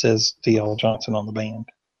believe it says TL Johnson on the band.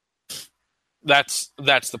 That's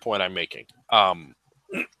the point I'm making.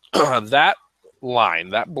 That line,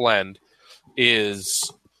 that blend,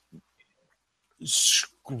 is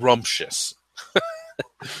scrumptious,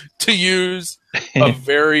 to use a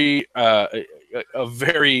very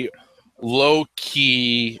low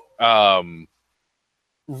key,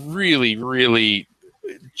 really, really,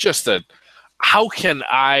 just how can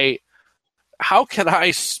I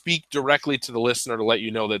speak directly to the listener to let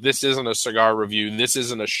you know that this isn't a cigar review, this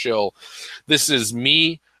isn't a shill, this is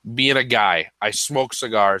me being a guy. I smoke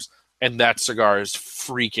cigars, and that cigar is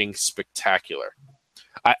freaking spectacular.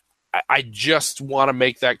 I just want to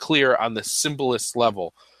make that clear on the simplest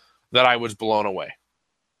level that I was blown away.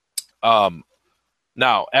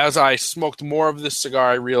 Now, as I smoked more of this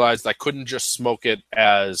cigar, I realized I couldn't just smoke it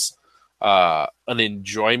as an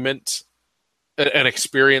enjoyment, an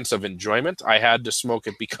experience of enjoyment. I had to smoke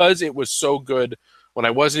it because it was so good when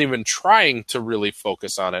I wasn't even trying to really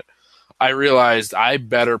focus on it. I realized I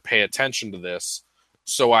better pay attention to this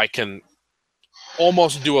so I can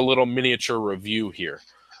almost do a little miniature review here.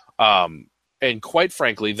 And quite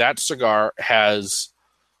frankly, that cigar has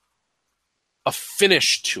a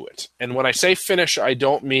finish to it. And when I say finish, I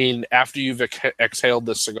don't mean after you've exhaled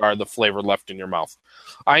the cigar, the flavor left in your mouth.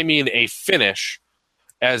 I mean a finish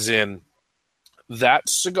as in that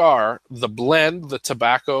cigar, the blend, the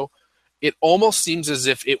tobacco, it almost seems as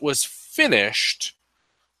if it was finished,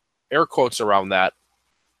 air quotes around that,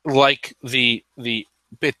 like the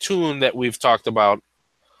betun that we've talked about,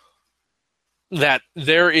 that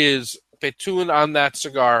there is betun on that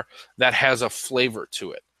cigar that has a flavor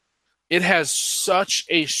to it. It has such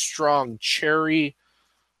a strong cherry,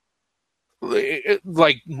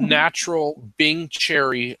 like natural Bing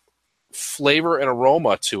cherry flavor and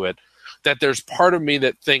aroma to it, that there's part of me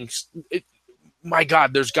that thinks, my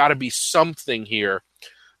God, there's got to be something here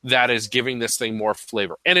that is giving this thing more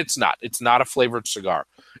flavor. And it's not. It's not a flavored cigar.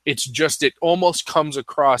 It's just, it almost comes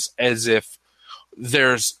across as if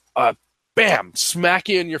there's a, bam, smack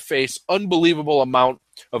you in your face, unbelievable amount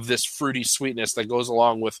of this fruity sweetness that goes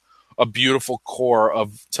along with a beautiful core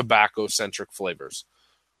of tobacco-centric flavors.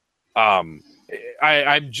 I'm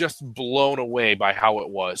just blown away by how it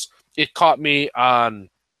was. It caught me on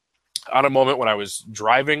a moment when I was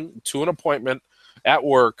driving to an appointment at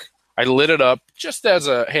work. I lit it up just as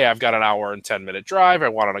hey, I've got an hour and 10-minute drive. I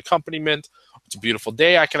want an accompaniment. It's a beautiful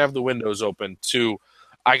day. I can have the windows open.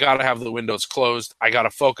 I got to have the windows closed. I got to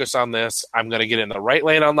focus on this. I'm going to get in the right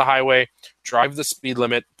lane on the highway, drive the speed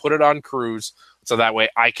limit, put it on cruise, so that way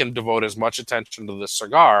I can devote as much attention to the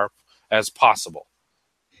cigar as possible,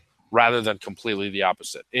 rather than completely the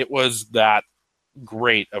opposite. It was that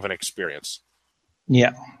great of an experience.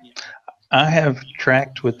 Yeah. I have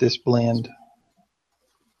tracked with this blend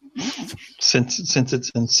since its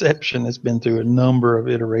inception. It's been through a number of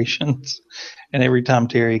iterations, and every time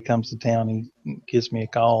Terry comes to town, he gives me a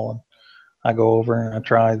call, and I go over and I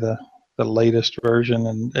try the the latest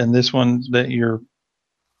version, and this one that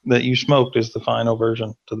you smoked is the final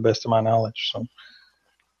version, to the best of my knowledge. So,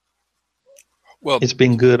 well, it's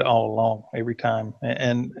been good all along, every time.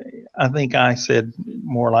 And I think I said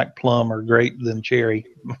more like plum or grape than cherry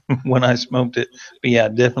when I smoked it. But yeah,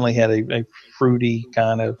 it definitely had a fruity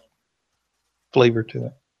kind of flavor to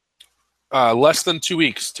it. Less than 2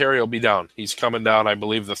 weeks, Terry will be down. He's coming down, I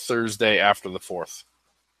believe, the Thursday after the 4th.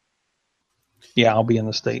 Yeah, I'll be in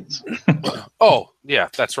the States. Oh, yeah,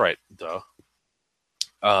 that's right. Duh.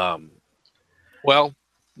 Well,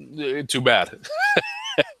 too bad.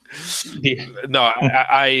 Yeah. No,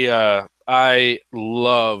 I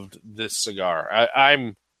loved this cigar.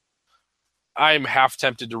 I'm half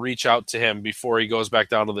tempted to reach out to him before he goes back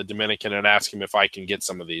down to the Dominican and ask him if I can get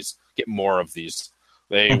get more of these.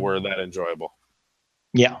 They were that enjoyable.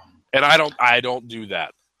 Yeah. And I don't do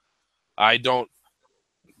that. I don't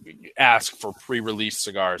ask for pre-release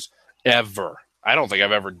cigars ever. I don't think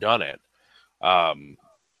I've ever done it.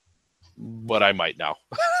 But I might now.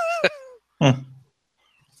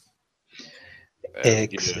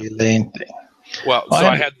 Excellent. Well, so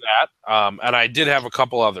I had that, and I did have a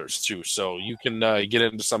couple others too. So you can get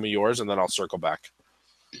into some of yours, and then I'll circle back.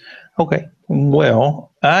 Okay.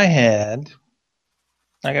 Well, I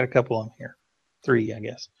got a couple on here, 3, I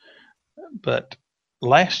guess. But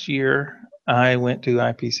last year I went to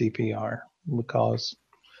IPCPR because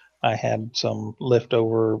I had some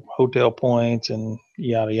leftover hotel points and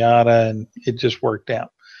yada yada, and it just worked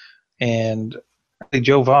out. And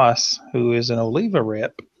Joe Voss, who is an Oliva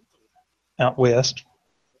rep out west,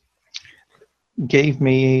 gave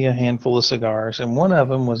me a handful of cigars, and one of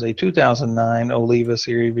them was a 2009 Oliva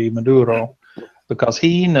Serie V Maduro, because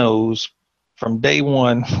he knows from day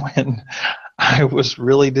one when I was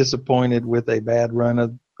really disappointed with a bad run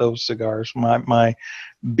of those cigars. My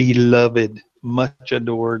beloved, much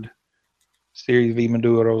adored Serie V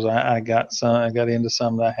Maduros. I got into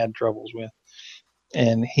some that I had troubles with.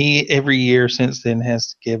 And he, every year since then,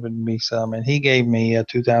 has given me some. And he gave me a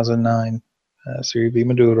 2009 Serie V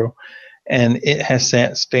Maduro. And it has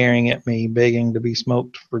sat staring at me, begging to be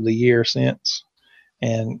smoked for the year since.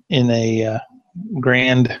 And in a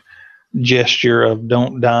grand gesture of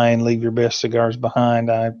don't die and leave your best cigars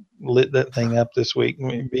behind, I lit that thing up this week,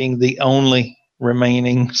 being the only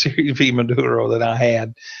remaining Serie V Maduro that I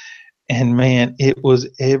had. And man, it was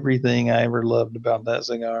everything I ever loved about that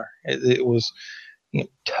cigar. It was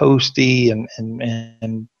toasty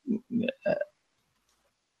and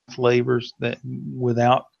flavors that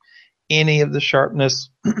without any of the sharpness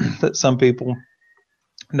that some people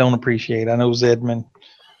don't appreciate. I know Zedman,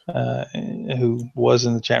 who was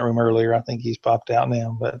in the chat room earlier, I think he's popped out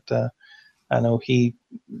now, but I know he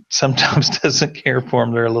sometimes doesn't care for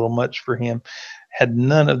them. They're a little much for him. Had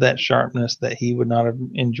none of that sharpness that he would not have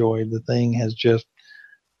enjoyed. The thing has just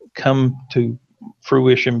come to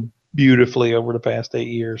fruition beautifully over the past 8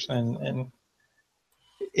 years, and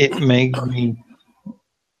it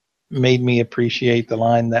made me appreciate the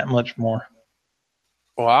line that much more.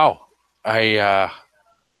 Wow. I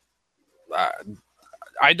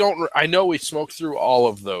know we smoked through all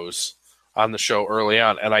of those on the show early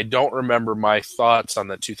on, and I don't remember my thoughts on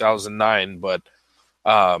the 2009, but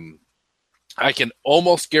I can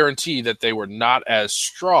almost guarantee that they were not as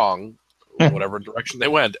strong, whatever direction they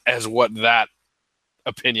went, as what that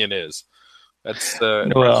opinion is. That's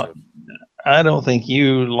well, I don't think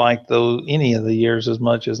you liked any of the years as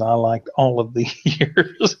much as I liked all of the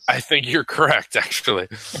years. I think you're correct, actually.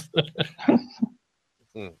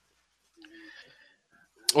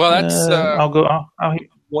 Well, that's. I'll hit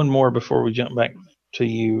one more before we jump back to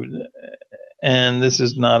you. And this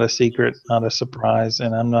is not a secret, not a surprise,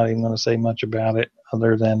 and I'm not even going to say much about it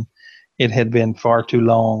other than it had been far too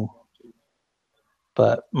long.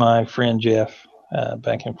 But my friend Jeff,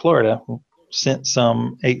 back in Florida, sent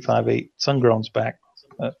some 858 Sungrowns back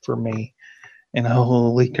for me. And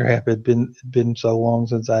holy crap, it had been so long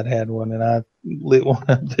since I'd had one, and I lit one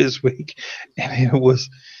up this week, and it was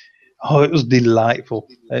delightful.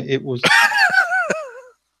 It was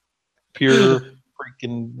pure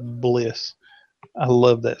freaking bliss. I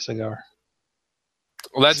love that cigar.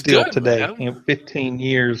 Well, that's still good, today. Man. 15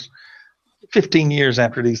 years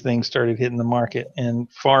after these things started hitting the market,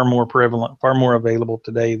 and far more prevalent, far more available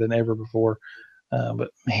today than ever before. But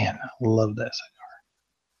man, I love that cigar.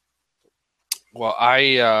 Well,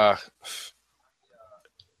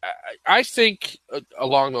 I think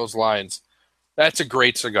along those lines, that's a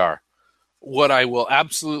great cigar. What I will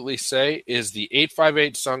absolutely say is the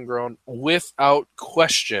 858 Sungrown, without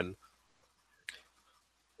question,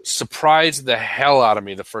 surprised the hell out of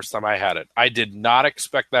me the first time I had it. I did not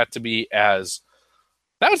expect that to be as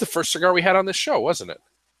That was the first cigar we had on this show, wasn't it?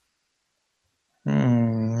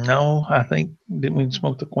 No, I think, didn't we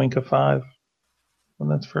smoke the Cuenca 5 when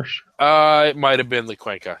that's first? It might have been the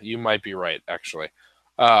Cuenca. You might be right, actually.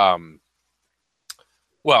 Well,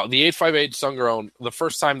 the 858 Sungrown, the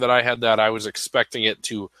first time that I had that, I was expecting it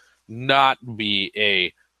to not be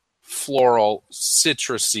a floral,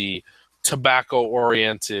 citrusy,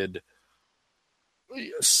 tobacco-oriented,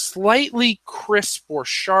 slightly crisp or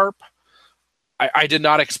sharp. I did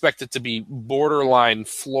not expect it to be borderline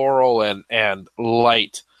floral and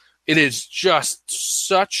light. It is just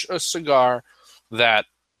such a cigar that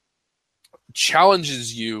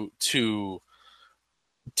challenges you to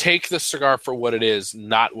take the cigar for what it is,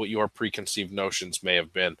 not what your preconceived notions may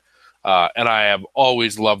have been. And I have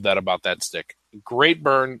always loved that about that stick. Great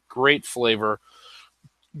burn, great flavor,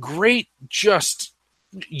 great just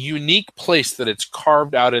unique place that it's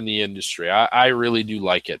carved out in the industry. I really do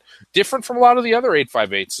like it. Different from a lot of the other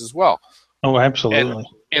 858s as well. Oh, absolutely. And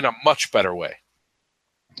in a much better way.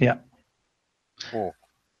 Yeah. Cool.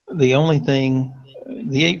 The only thing,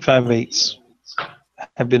 the 858s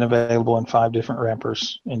have been available in 5 different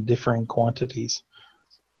wrappers in differing quantities.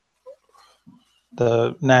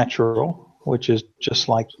 The natural, which is just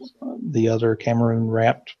like the other Cameroon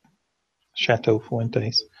wrapped Chateau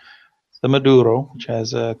Fuentes. The Maduro, which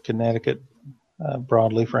has a Connecticut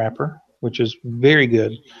broadleaf wrapper, which is very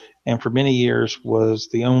good, and for many years was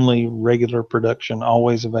the only regular production,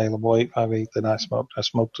 always available 858 that I smoked. I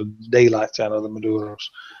smoked the daylights out of the Maduros.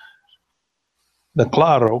 The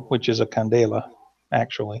Claro, which is a Candela,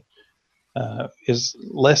 actually, is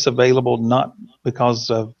less available, not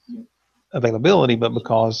because of availability, but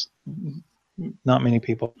because not many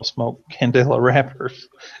people smoke Candela wrappers,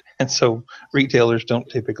 and so retailers don't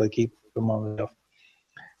typically keep them on the shelf.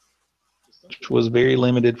 Which was very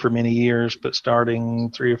limited for many years, but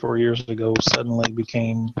starting 3 or 4 years ago, suddenly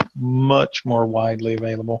became much more widely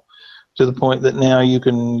available, to the point that now you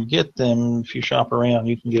can get them if you shop around.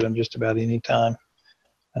 You can get them just about any time,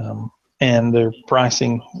 and their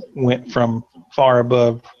pricing went from far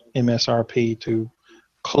above MSRP to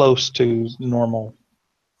close to normal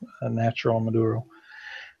natural Maduro.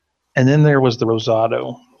 And then there was the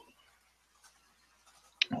Rosado,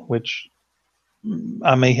 which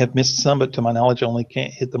I may have missed some, but to my knowledge only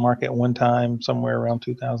can't hit the market one time, somewhere around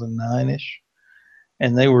 2009-ish.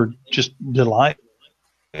 And they were just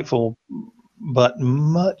delightful, but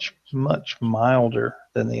much, much milder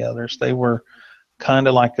than the others. They were kind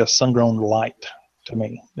of like a sun-grown light to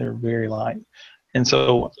me. They were very light. And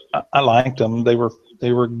so I liked them. They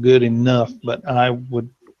were good enough, but I would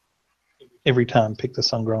every time pick the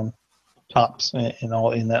sun-grown tops and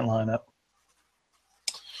all in that lineup.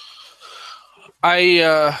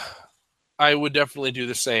 I would definitely do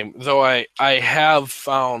the same, though I have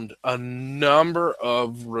found a number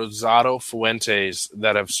of Rosado Fuentes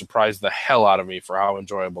that have surprised the hell out of me for how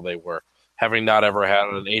enjoyable they were. Having not ever had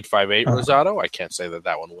an 858 Rosado, I can't say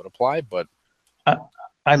that one would apply, but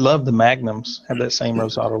I love the Magnums, have that same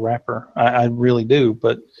Rosado wrapper. I really do,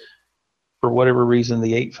 but for whatever reason,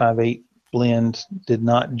 the 858 blend did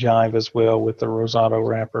not jive as well with the Rosado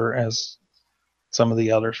wrapper as some of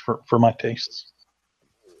the others for my tastes.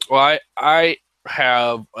 Well, I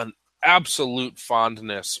have an absolute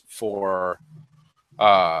fondness for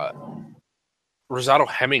Rosado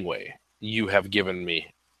Hemingway you have given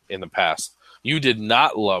me in the past. You did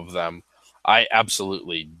not love them. I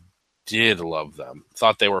absolutely did love them.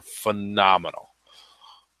 Thought they were phenomenal.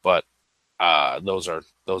 But those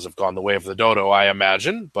have gone the way of the dodo, I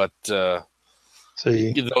imagine. But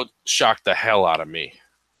See, those shocked the hell out of me.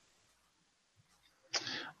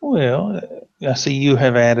 Well, I see you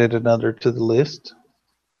have added another to the list.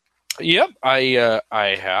 Yep, I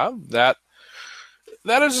have that.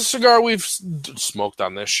 That is a cigar we've smoked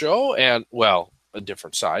on this show, and well, a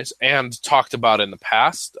different size, and talked about in the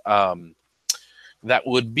past. That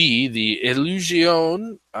would be the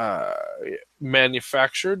Illusion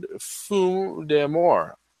manufactured Fume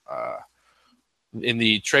d'Amour in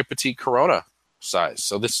the Tres Petit Corona size.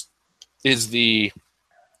 So this is the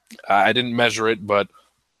I didn't measure it, but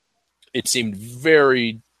it seemed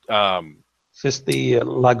very. Is this the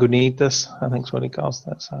Lagunitas? I think is what he calls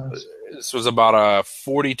that size. This was about a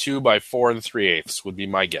 42 by 4 3/8 would be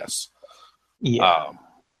my guess. Yeah.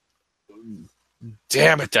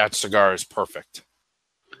 Damn it, that cigar is perfect.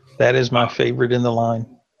 That is my favorite in the line.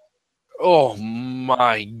 Oh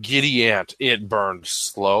my giddy aunt! It burned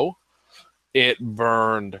slow. It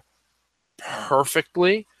burned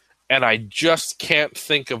perfectly, and I just can't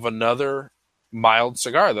think of another mild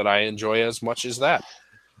cigar that I enjoy as much as that.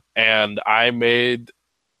 And I made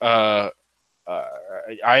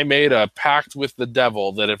I made a pact with the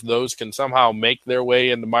devil that if those can somehow make their way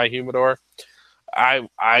into my humidor,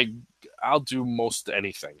 I'll do most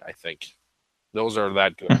anything. I think those are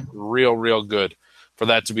that good, real good. For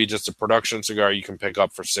that to be just a production cigar you can pick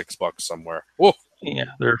up for $6 somewhere. Whoa. Yeah,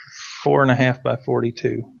 they're 4.5 by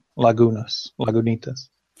 42 Lagunitas.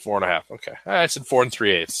 4.5. Okay, I said 4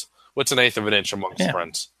 3/8. What's an eighth of an inch amongst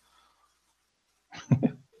friends?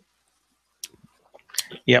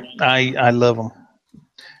 Yep, I love them.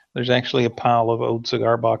 There's actually a pile of old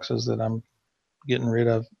cigar boxes that I'm getting rid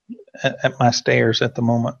of at my stairs at the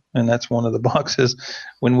moment, and that's one of the boxes.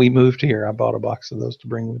 When we moved here, I bought a box of those to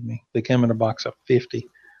bring with me. They come in a box of 50.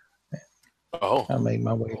 Oh, I made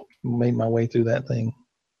my way through that thing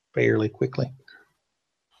fairly quickly.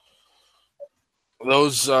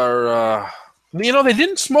 Those are, they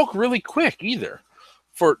didn't smoke really quick either.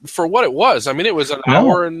 For what it was, I mean, it was an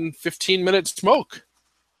hour and 15-minute smoke.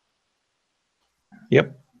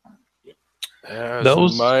 Yep.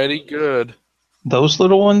 Those mighty good. Those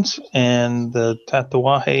little ones and the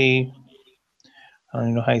tatuaje, I don't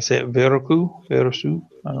even know how you say it, verosu.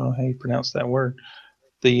 I don't know how you pronounce that word.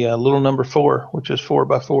 The little number 4, which is 4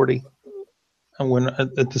 by 40. And when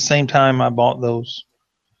at the same time I bought those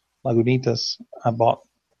Lagunitas, I bought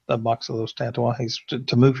a box of those tatuajes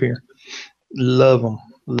to move here. Love them.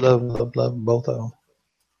 Love both of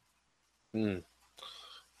them.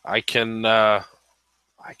 I can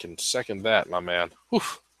second that, my man.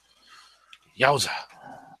 Oof. Yowza.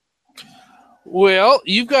 Well,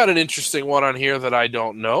 you've got an interesting one on here that I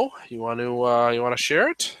don't know. You want to share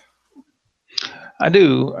it? I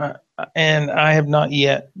do, and I have not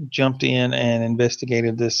yet jumped in and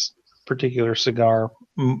investigated this particular cigar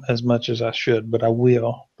as much as I should, but I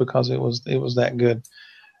will because it was that good.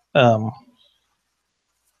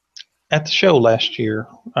 At the show last year,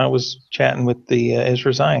 I was chatting with the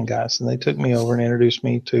Ezra Zion guys, and they took me over and introduced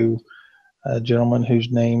me to a gentleman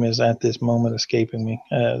whose name is at this moment escaping me,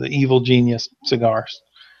 the Evil Genius Cigars.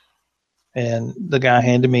 And the guy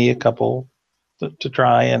handed me a couple to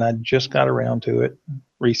try, and I just got around to it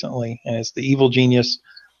recently, and it's the Evil Genius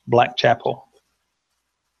Black Chapel.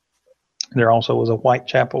 There also was a White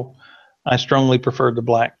Chapel. I strongly preferred the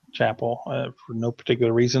Black Chapel for no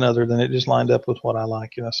particular reason other than it just lined up with what I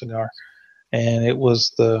like in a cigar. And it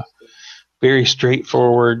was the very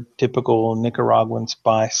straightforward, typical Nicaraguan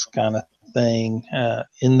spice kind of thing,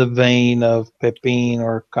 in the vein of Pepin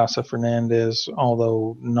or Casa Fernandez,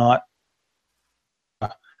 although not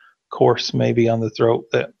coarse maybe on the throat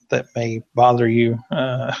that may bother you.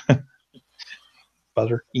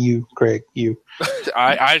 Bother you, Craig, you.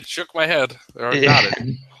 I shook my head. Or got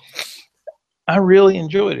it. I really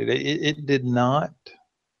enjoyed it. It did not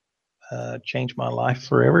change my life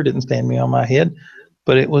forever. It didn't stand me on my head,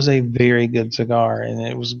 but it was a very good cigar, and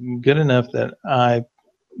it was good enough that I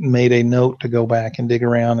made a note to go back and dig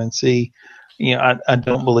around and see. I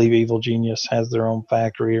don't believe Evil Genius has their own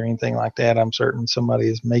factory or anything like that. I'm certain somebody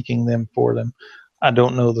is making them for them. I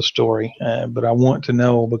don't know the story, but I want to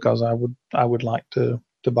know because I would like to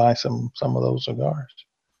buy some of those cigars.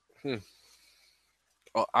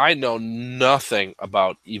 Well, I know nothing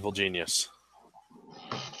about Evil Genius.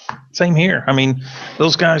 Same here. I mean,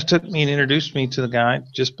 those guys took me and introduced me to the guy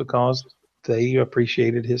just because they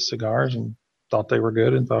appreciated his cigars and thought they were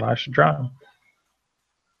good and thought I should try them.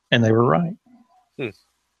 And they were right.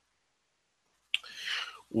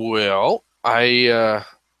 Well, I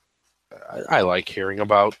like hearing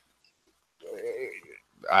about,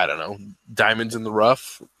 I don't know, diamonds in the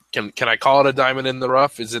rough. Can I call it a diamond in the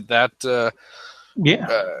rough? Is it that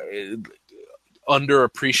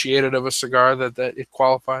underappreciated of a cigar that it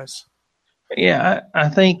qualifies? Yeah, I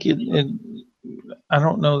think I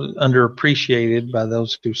don't know, underappreciated by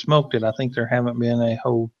those who smoked it. I think there haven't been a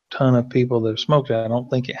whole ton of people that have smoked it. I don't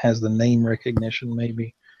think it has the name recognition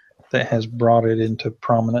maybe that has brought it into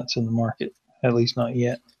prominence in the market, at least not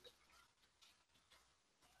yet.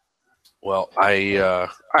 Well,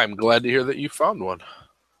 I'm glad to hear that you found one.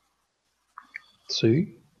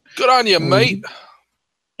 See? Good on you, mate.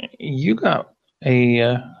 You got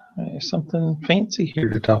something fancy here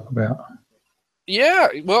to talk about. Yeah,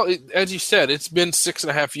 well, as you said, it's been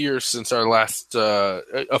 6.5 years since our last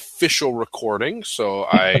official recording, so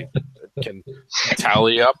I can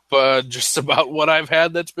tally up just about what I've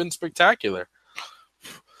had that's been spectacular.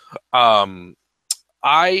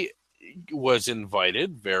 I was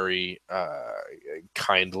invited very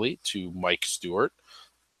kindly to Mike Stewart,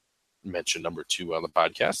 mention number 2 on the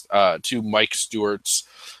podcast, to Mike Stewart's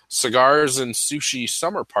Cigars and Sushi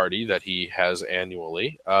Summer Party that he has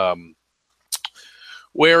annually,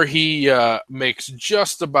 where he makes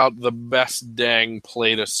just about the best dang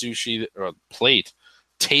plate of sushi, or plate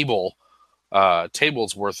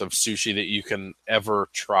table's worth of sushi that you can ever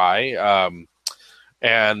try.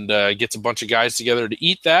 And gets a bunch of guys together to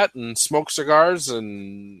eat that and smoke cigars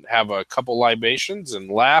and have a couple libations and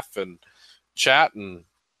laugh and chat and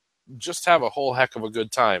just have a whole heck of a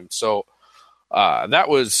good time. So that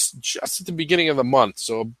was just at the beginning of the month,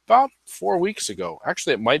 so about 4 weeks ago.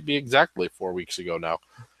 Actually, it might be exactly 4 weeks ago now.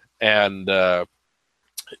 And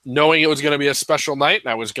knowing it was going to be a special night and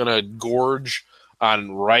I was going to gorge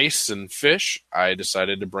on rice and fish, I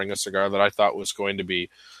decided to bring a cigar that I thought was going to be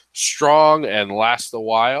strong and last a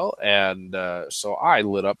while. And so I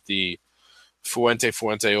lit up the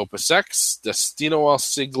Fuente Opus X Destino al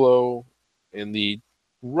Siglo in the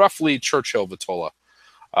roughly Churchill Vitola.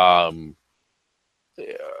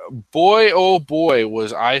 Boy, oh boy,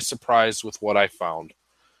 was I surprised with what I found.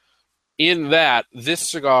 In that, this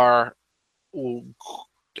cigar,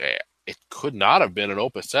 it could not have been an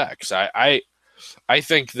Opus X. I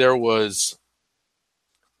think there was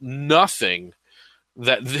nothing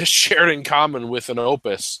that this shared in common with an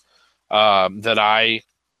Opus that I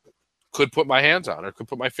could put my hands on or could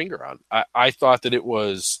put my finger on. I thought that it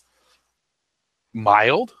was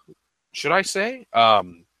mild, should I say?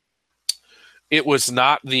 It was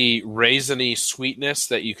not the raisiny sweetness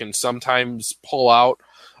that you can sometimes pull out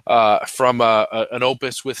from an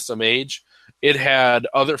Opus with some age. It had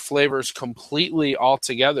other flavors completely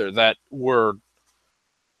altogether that were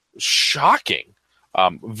shocking.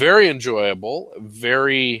 Very enjoyable,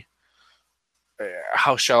 very,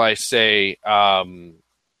 how shall I say,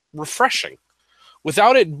 refreshing.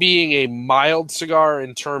 Without it being a mild cigar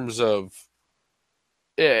in terms of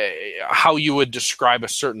how you would describe a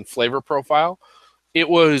certain flavor profile, it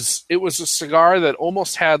was a cigar that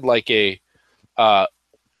almost had like a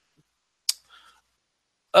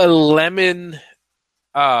lemon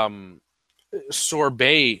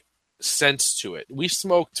sorbet sense to it. We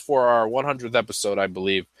smoked for our 100th episode, I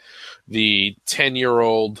believe, the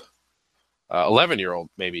 10-year-old, 11-year-old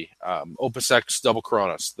maybe, Opus X Double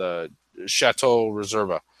Coronas, the Chateau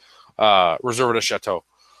Reserva, Reserva de Chateau.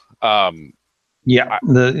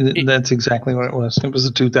 That's exactly what it was. It was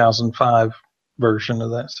a 2005 version of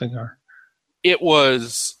that cigar. It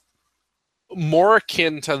was more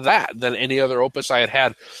akin to that than any other Opus I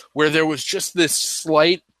had, where there was just this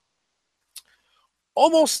slight,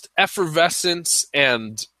 almost effervescence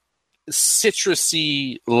and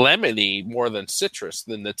citrusy, lemony, more than citrus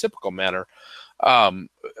than the typical manner,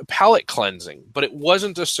 palate cleansing. But it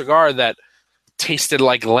wasn't a cigar that tasted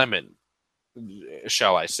like lemon,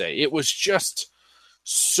 shall I say. It was just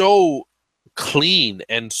so clean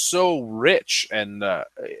and so rich and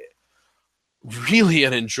really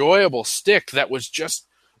an enjoyable stick that was just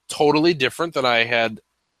totally different than I had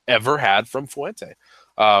ever had from Fuente.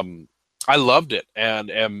 I loved it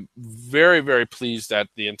and am very, very pleased that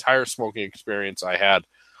the entire smoking experience I had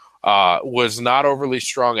was not overly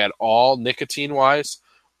strong at all nicotine-wise,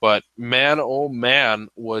 but man, oh man,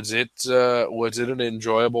 was it an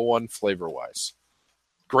enjoyable one flavor-wise.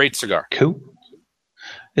 Great cigar. Cool.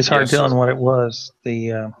 It's hard telling what it was.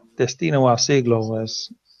 The Destino al Siglo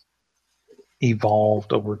was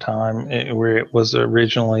evolved over time, where it was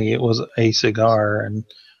originally it was a cigar, and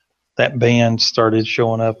that band started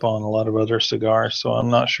showing up on a lot of other cigars. So I'm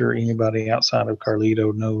not sure anybody outside of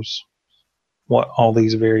Carlito knows what all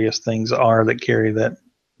these various things are that carry that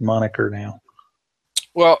moniker now.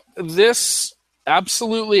 Well, this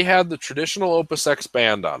absolutely had the traditional Opus X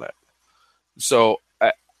band on it. So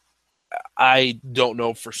I don't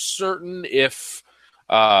know for certain if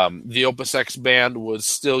the Opus X band was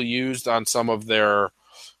still used on some of their,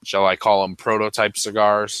 shall I call them, prototype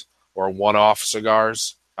cigars or one-off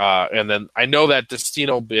cigars. And then I know that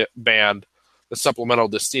Destino band, the supplemental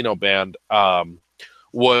Destino band,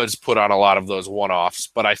 was put on a lot of those one-offs.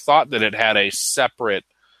 But I thought that it had a separate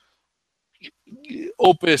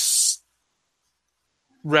Opus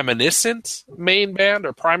reminiscent main band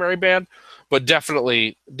or primary band, but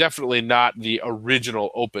definitely not the original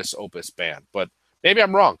Opus band. But maybe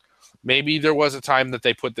I'm wrong. Maybe there was a time that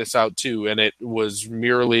they put this out too, and it was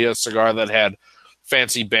merely a cigar that had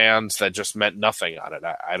fancy bands that just meant nothing on it.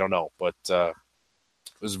 I don't know, but it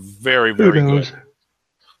was very, very good.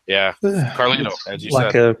 Yeah, Carlito, as you said.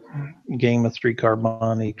 Like a game of Three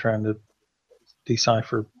Carboni trying to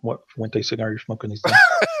decipher what Fuente cigar you're smoking these days.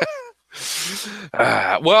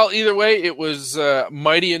 Well, either way, it was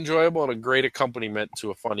mighty enjoyable and a great accompaniment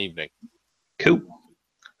to a fun evening. Cool.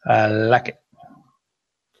 I like it.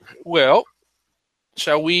 Well,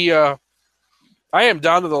 shall we... I am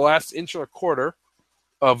down to the last inch and a quarter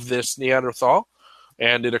of this Neanderthal,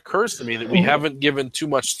 and it occurs to me that we haven't given too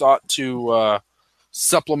much thought to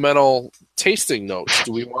supplemental tasting notes.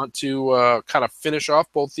 Do we want to kind of finish off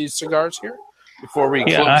both these cigars here before we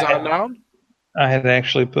close on down? I had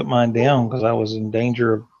actually put mine down because I was in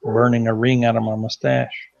danger of burning a ring out of my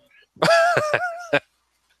mustache.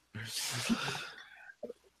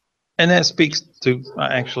 And that speaks to,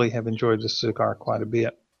 I actually have enjoyed this cigar quite a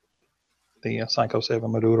bit, the PSyKo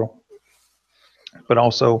 7 Maduro. But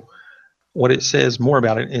also, what it says more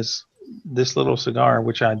about it is this little cigar,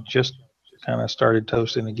 which I just kind of started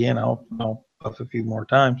toasting again. I'll puff a few more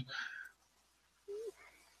times.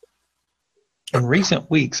 In recent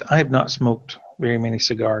weeks, I have not smoked very many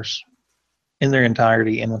cigars in their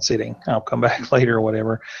entirety in one sitting. I'll come back later or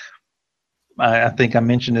whatever. I think I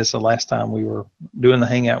mentioned this the last time we were doing the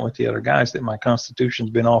hangout with the other guys, that my constitution's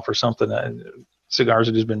been off or something. Cigars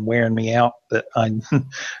have just been wearing me out, that I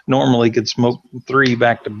normally could smoke 3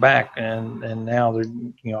 back to back, and now they're,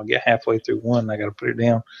 I get halfway through one and I got to put it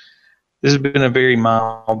down. This has been a very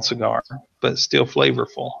mild cigar, but still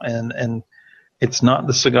flavorful, and it's not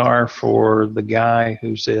the cigar for the guy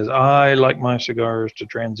who says, I like my cigars to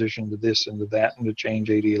transition to this and to that and to change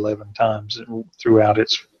 11 times throughout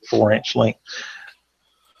its 4-inch length.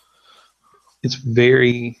 It's a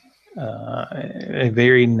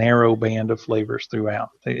very narrow band of flavors throughout.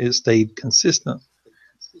 It stayed consistent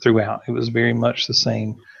throughout. It was very much the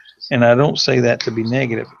same. And I don't say that to be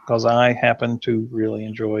negative, because I happen to really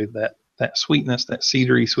enjoy that sweetness, that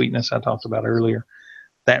cedary sweetness I talked about earlier.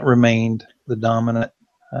 That remained the dominant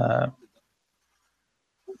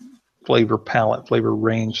flavor palette, flavor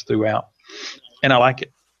range throughout. And I like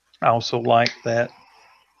it. I also like that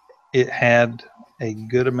it had a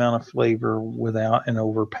good amount of flavor without an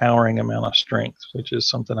overpowering amount of strength, which is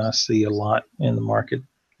something I see a lot in the market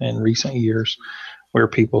in recent years, where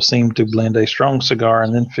people seem to blend a strong cigar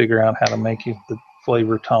and then figure out how to make the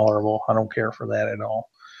flavor tolerable. I don't care for that at all.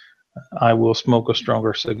 I will smoke a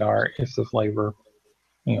stronger cigar if the flavor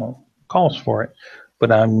calls for it,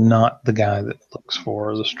 but I'm not the guy that looks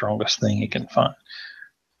for the strongest thing he can find.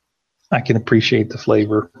 I can appreciate the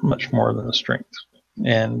flavor much more than the strength.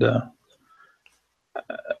 And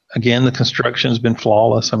again, the construction's been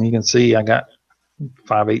flawless. I mean, you can see I got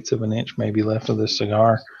 5/8 of an inch maybe left of this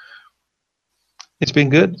cigar. It's been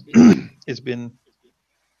good. It's been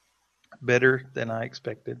better than I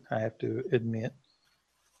expected, I have to admit.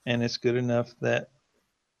 And it's good enough that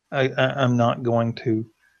I'm not going to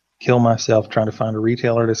kill myself trying to find a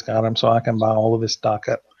retailer that's got them so I can buy all of his stock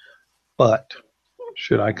up. But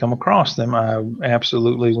should I come across them, I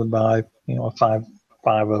absolutely would buy,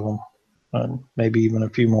 five of them, maybe even a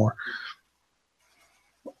few more.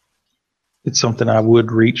 It's something I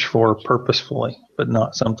would reach for purposefully, but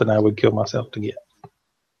not something I would kill myself to get.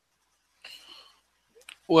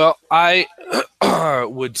 Well, I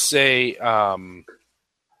would say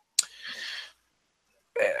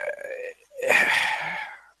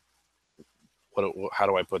how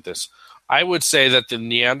do I put this? I would say that the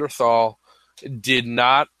Neanderthal did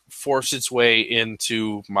not force its way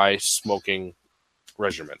into my smoking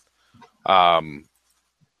regimen.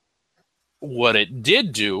 What it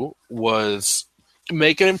did do was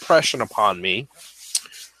make an impression upon me,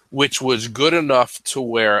 which was good enough to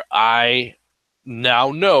where I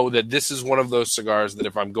now know that this is one of those cigars that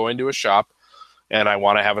if I'm going to a shop and I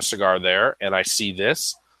want to have a cigar there and I see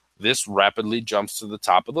this rapidly jumps to the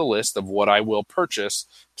top of the list of what I will purchase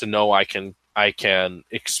to know I can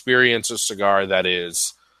experience a cigar that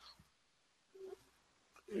is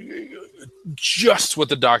just what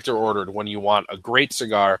the doctor ordered when you want a great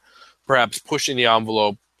cigar, perhaps pushing the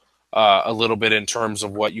envelope a little bit in terms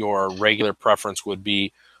of what your regular preference would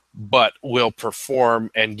be, but will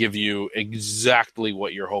perform and give you exactly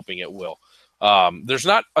what you're hoping it will. There's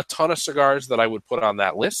not a ton of cigars that I would put on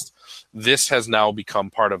that list. This has now become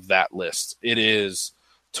part of that list. It is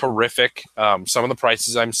terrific. Some of the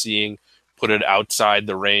prices I'm seeing put it outside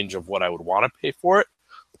the range of what I would want to pay for it.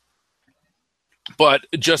 But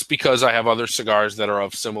just because I have other cigars that are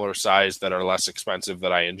of similar size that are less expensive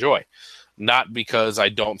that I enjoy. Not because I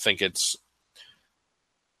don't think it's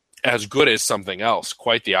as good as something else.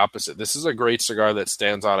 Quite the opposite. This is a great cigar that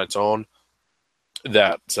stands on its own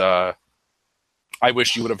that I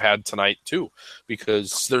wish you would have had tonight too,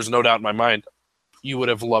 because there's no doubt in my mind you would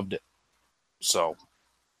have loved it. So,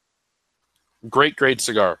 great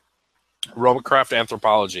cigar. Romacraft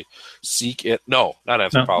Anthropology. Seek it. No, not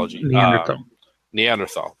Anthropology. No,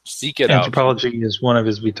 Neanderthal. Seek it Anthropology is one of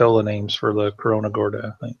his vitola names for the Corona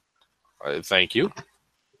Gorda, I think. Thank you.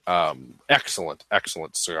 Excellent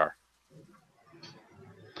cigar.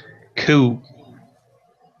 Cool.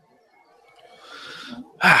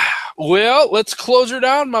 Well, let's close her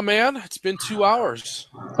down, my man. It's been 2 hours.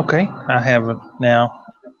 Okay, I have now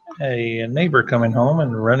a neighbor coming home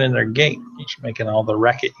and running their gate. He's making all the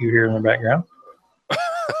racket you hear in the background.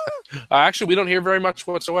 Actually, we don't hear very much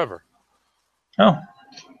whatsoever. Oh,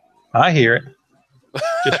 I hear it.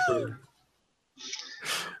 Just for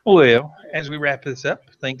Well, as we wrap this up,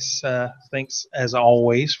 thanks as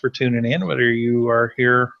always for tuning in, whether you are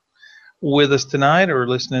here with us tonight or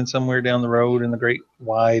listening somewhere down the road in the great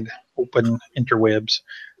wide open interwebs.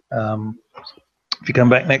 If you come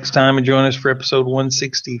back next time and join us for episode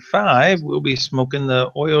 165, we'll be smoking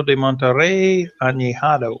the Ojo de Monterrey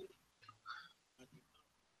Añejado.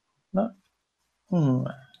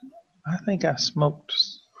 I think I smoked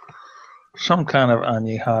some kind of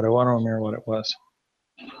Añejado. I don't remember what it was.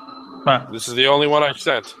 This is the only one I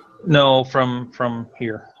sent. No, from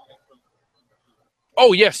here.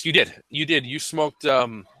 Oh, yes, you did. You did. You smoked I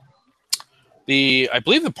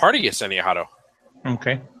believe the Partagas Añejado.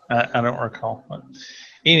 Okay. I don't recall. But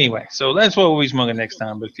anyway, so that's what we'll be smoking next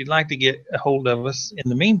time. But if you'd like to get a hold of us in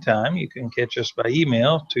the meantime, you can catch us by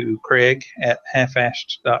email to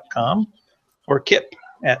craig@halfashed.com or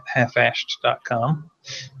kip@halfashed.com.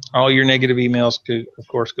 All your negative emails could, of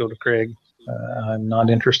course, go to Craig. I'm not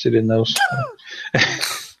interested in those.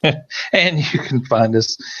 And you can find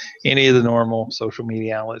us any of the normal social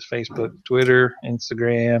media outlets, Facebook, Twitter,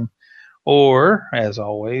 Instagram, or, as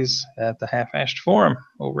always, at the Half-Ashed Forum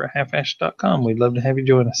over at halfashed.com. We'd love to have you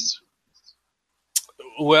join us.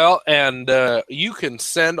 Well, and you can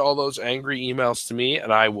send all those angry emails to me,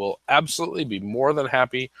 and I will absolutely be more than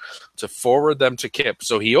happy to forward them to Kip.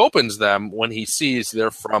 So he opens them when he sees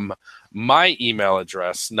they're from my email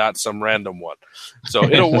address, not some random one. So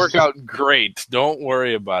it'll work out great. Don't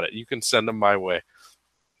worry about it. You can send them my way.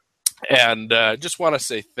 And just want to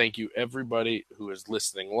say thank you, everybody who is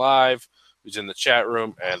listening live, who's in the chat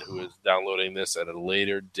room, and who is downloading this at a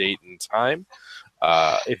later date and time.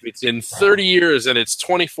 If it's in 30 years and it's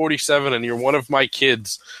 2047 and you're one of my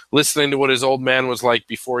kids listening to what his old man was like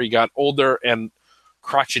before he got older and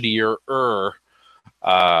crotchetier,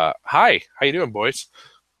 hi, how you doing, boys?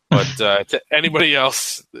 But to anybody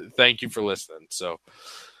else, thank you for listening. So,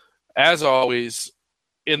 as always,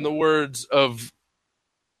 in the words of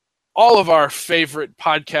all of our favorite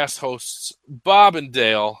podcast hosts, Bob and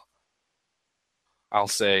Dale, I'll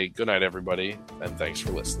say good night, everybody, and thanks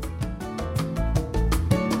for listening.